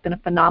gone by. It's been a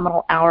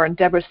phenomenal hour. And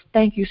Deborah,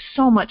 thank you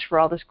so much for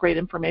all this great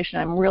information.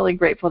 I'm really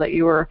grateful that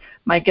you were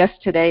my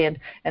guest today, and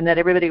that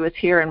everybody was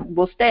here. And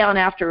we'll stay on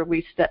after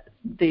we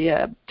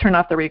turn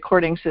off the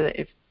recording, so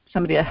that if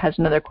somebody has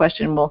another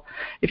question,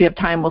 if you have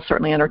time, we'll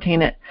certainly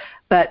entertain it.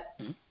 But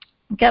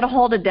get a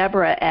hold of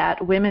Deborah at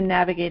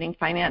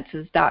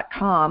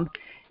womennavigatingfinances.com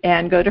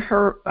and go to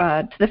her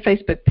to the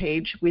Facebook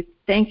page. We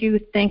thank you.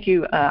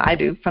 I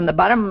do from the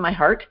bottom of my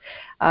heart,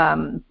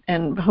 and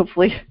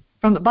hopefully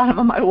from the bottom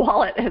of my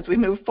wallet as we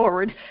move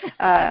forward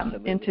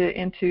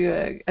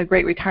into a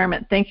great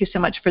retirement. Thank you so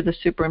much for the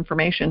super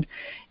information.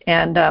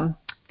 And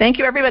thank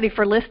you, everybody,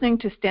 for listening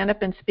to Stand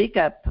Up and Speak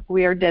Up.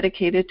 We are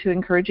dedicated to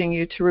encouraging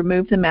you to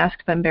remove the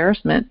mask of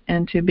embarrassment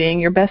and to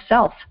being your best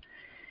self.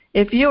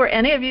 If you or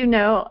any of you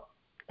know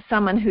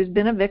someone who's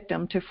been a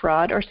victim to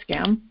fraud or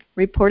scam,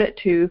 report it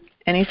to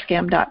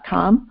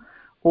anyscam.com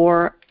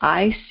or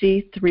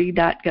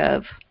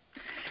ic3.gov.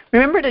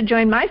 Remember to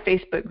join my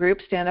Facebook group,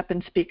 Stand Up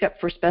and Speak Up,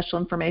 for special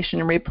information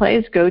and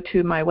replays. Go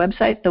to my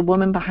website, The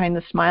Woman Behind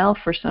the Smile,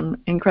 for some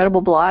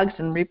incredible blogs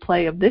and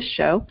replay of this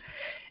show.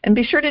 And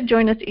be sure to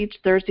join us each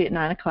Thursday at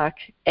 9 o'clock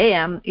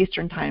a.m.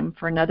 Eastern Time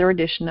for another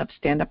edition of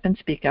Stand Up and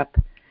Speak Up.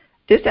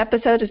 This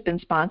episode has been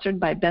sponsored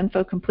by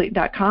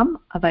BenfoComplete.com,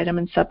 a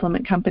vitamin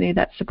supplement company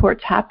that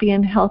supports happy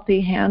and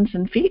healthy hands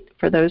and feet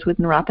for those with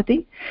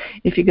neuropathy.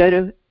 If you go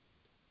to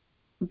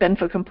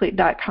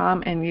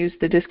BenfoComplete.com and use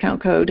the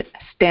discount code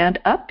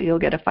STANDUP, you'll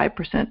get a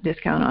 5%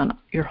 discount on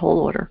your whole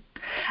order.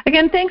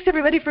 Again, thanks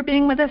everybody for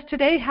being with us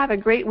today. Have a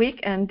great week.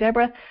 And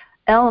Deborah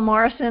L.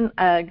 Morrison,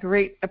 a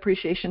great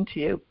appreciation to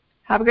you.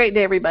 Have a great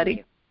day,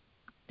 everybody.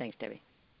 Thanks, Debbie.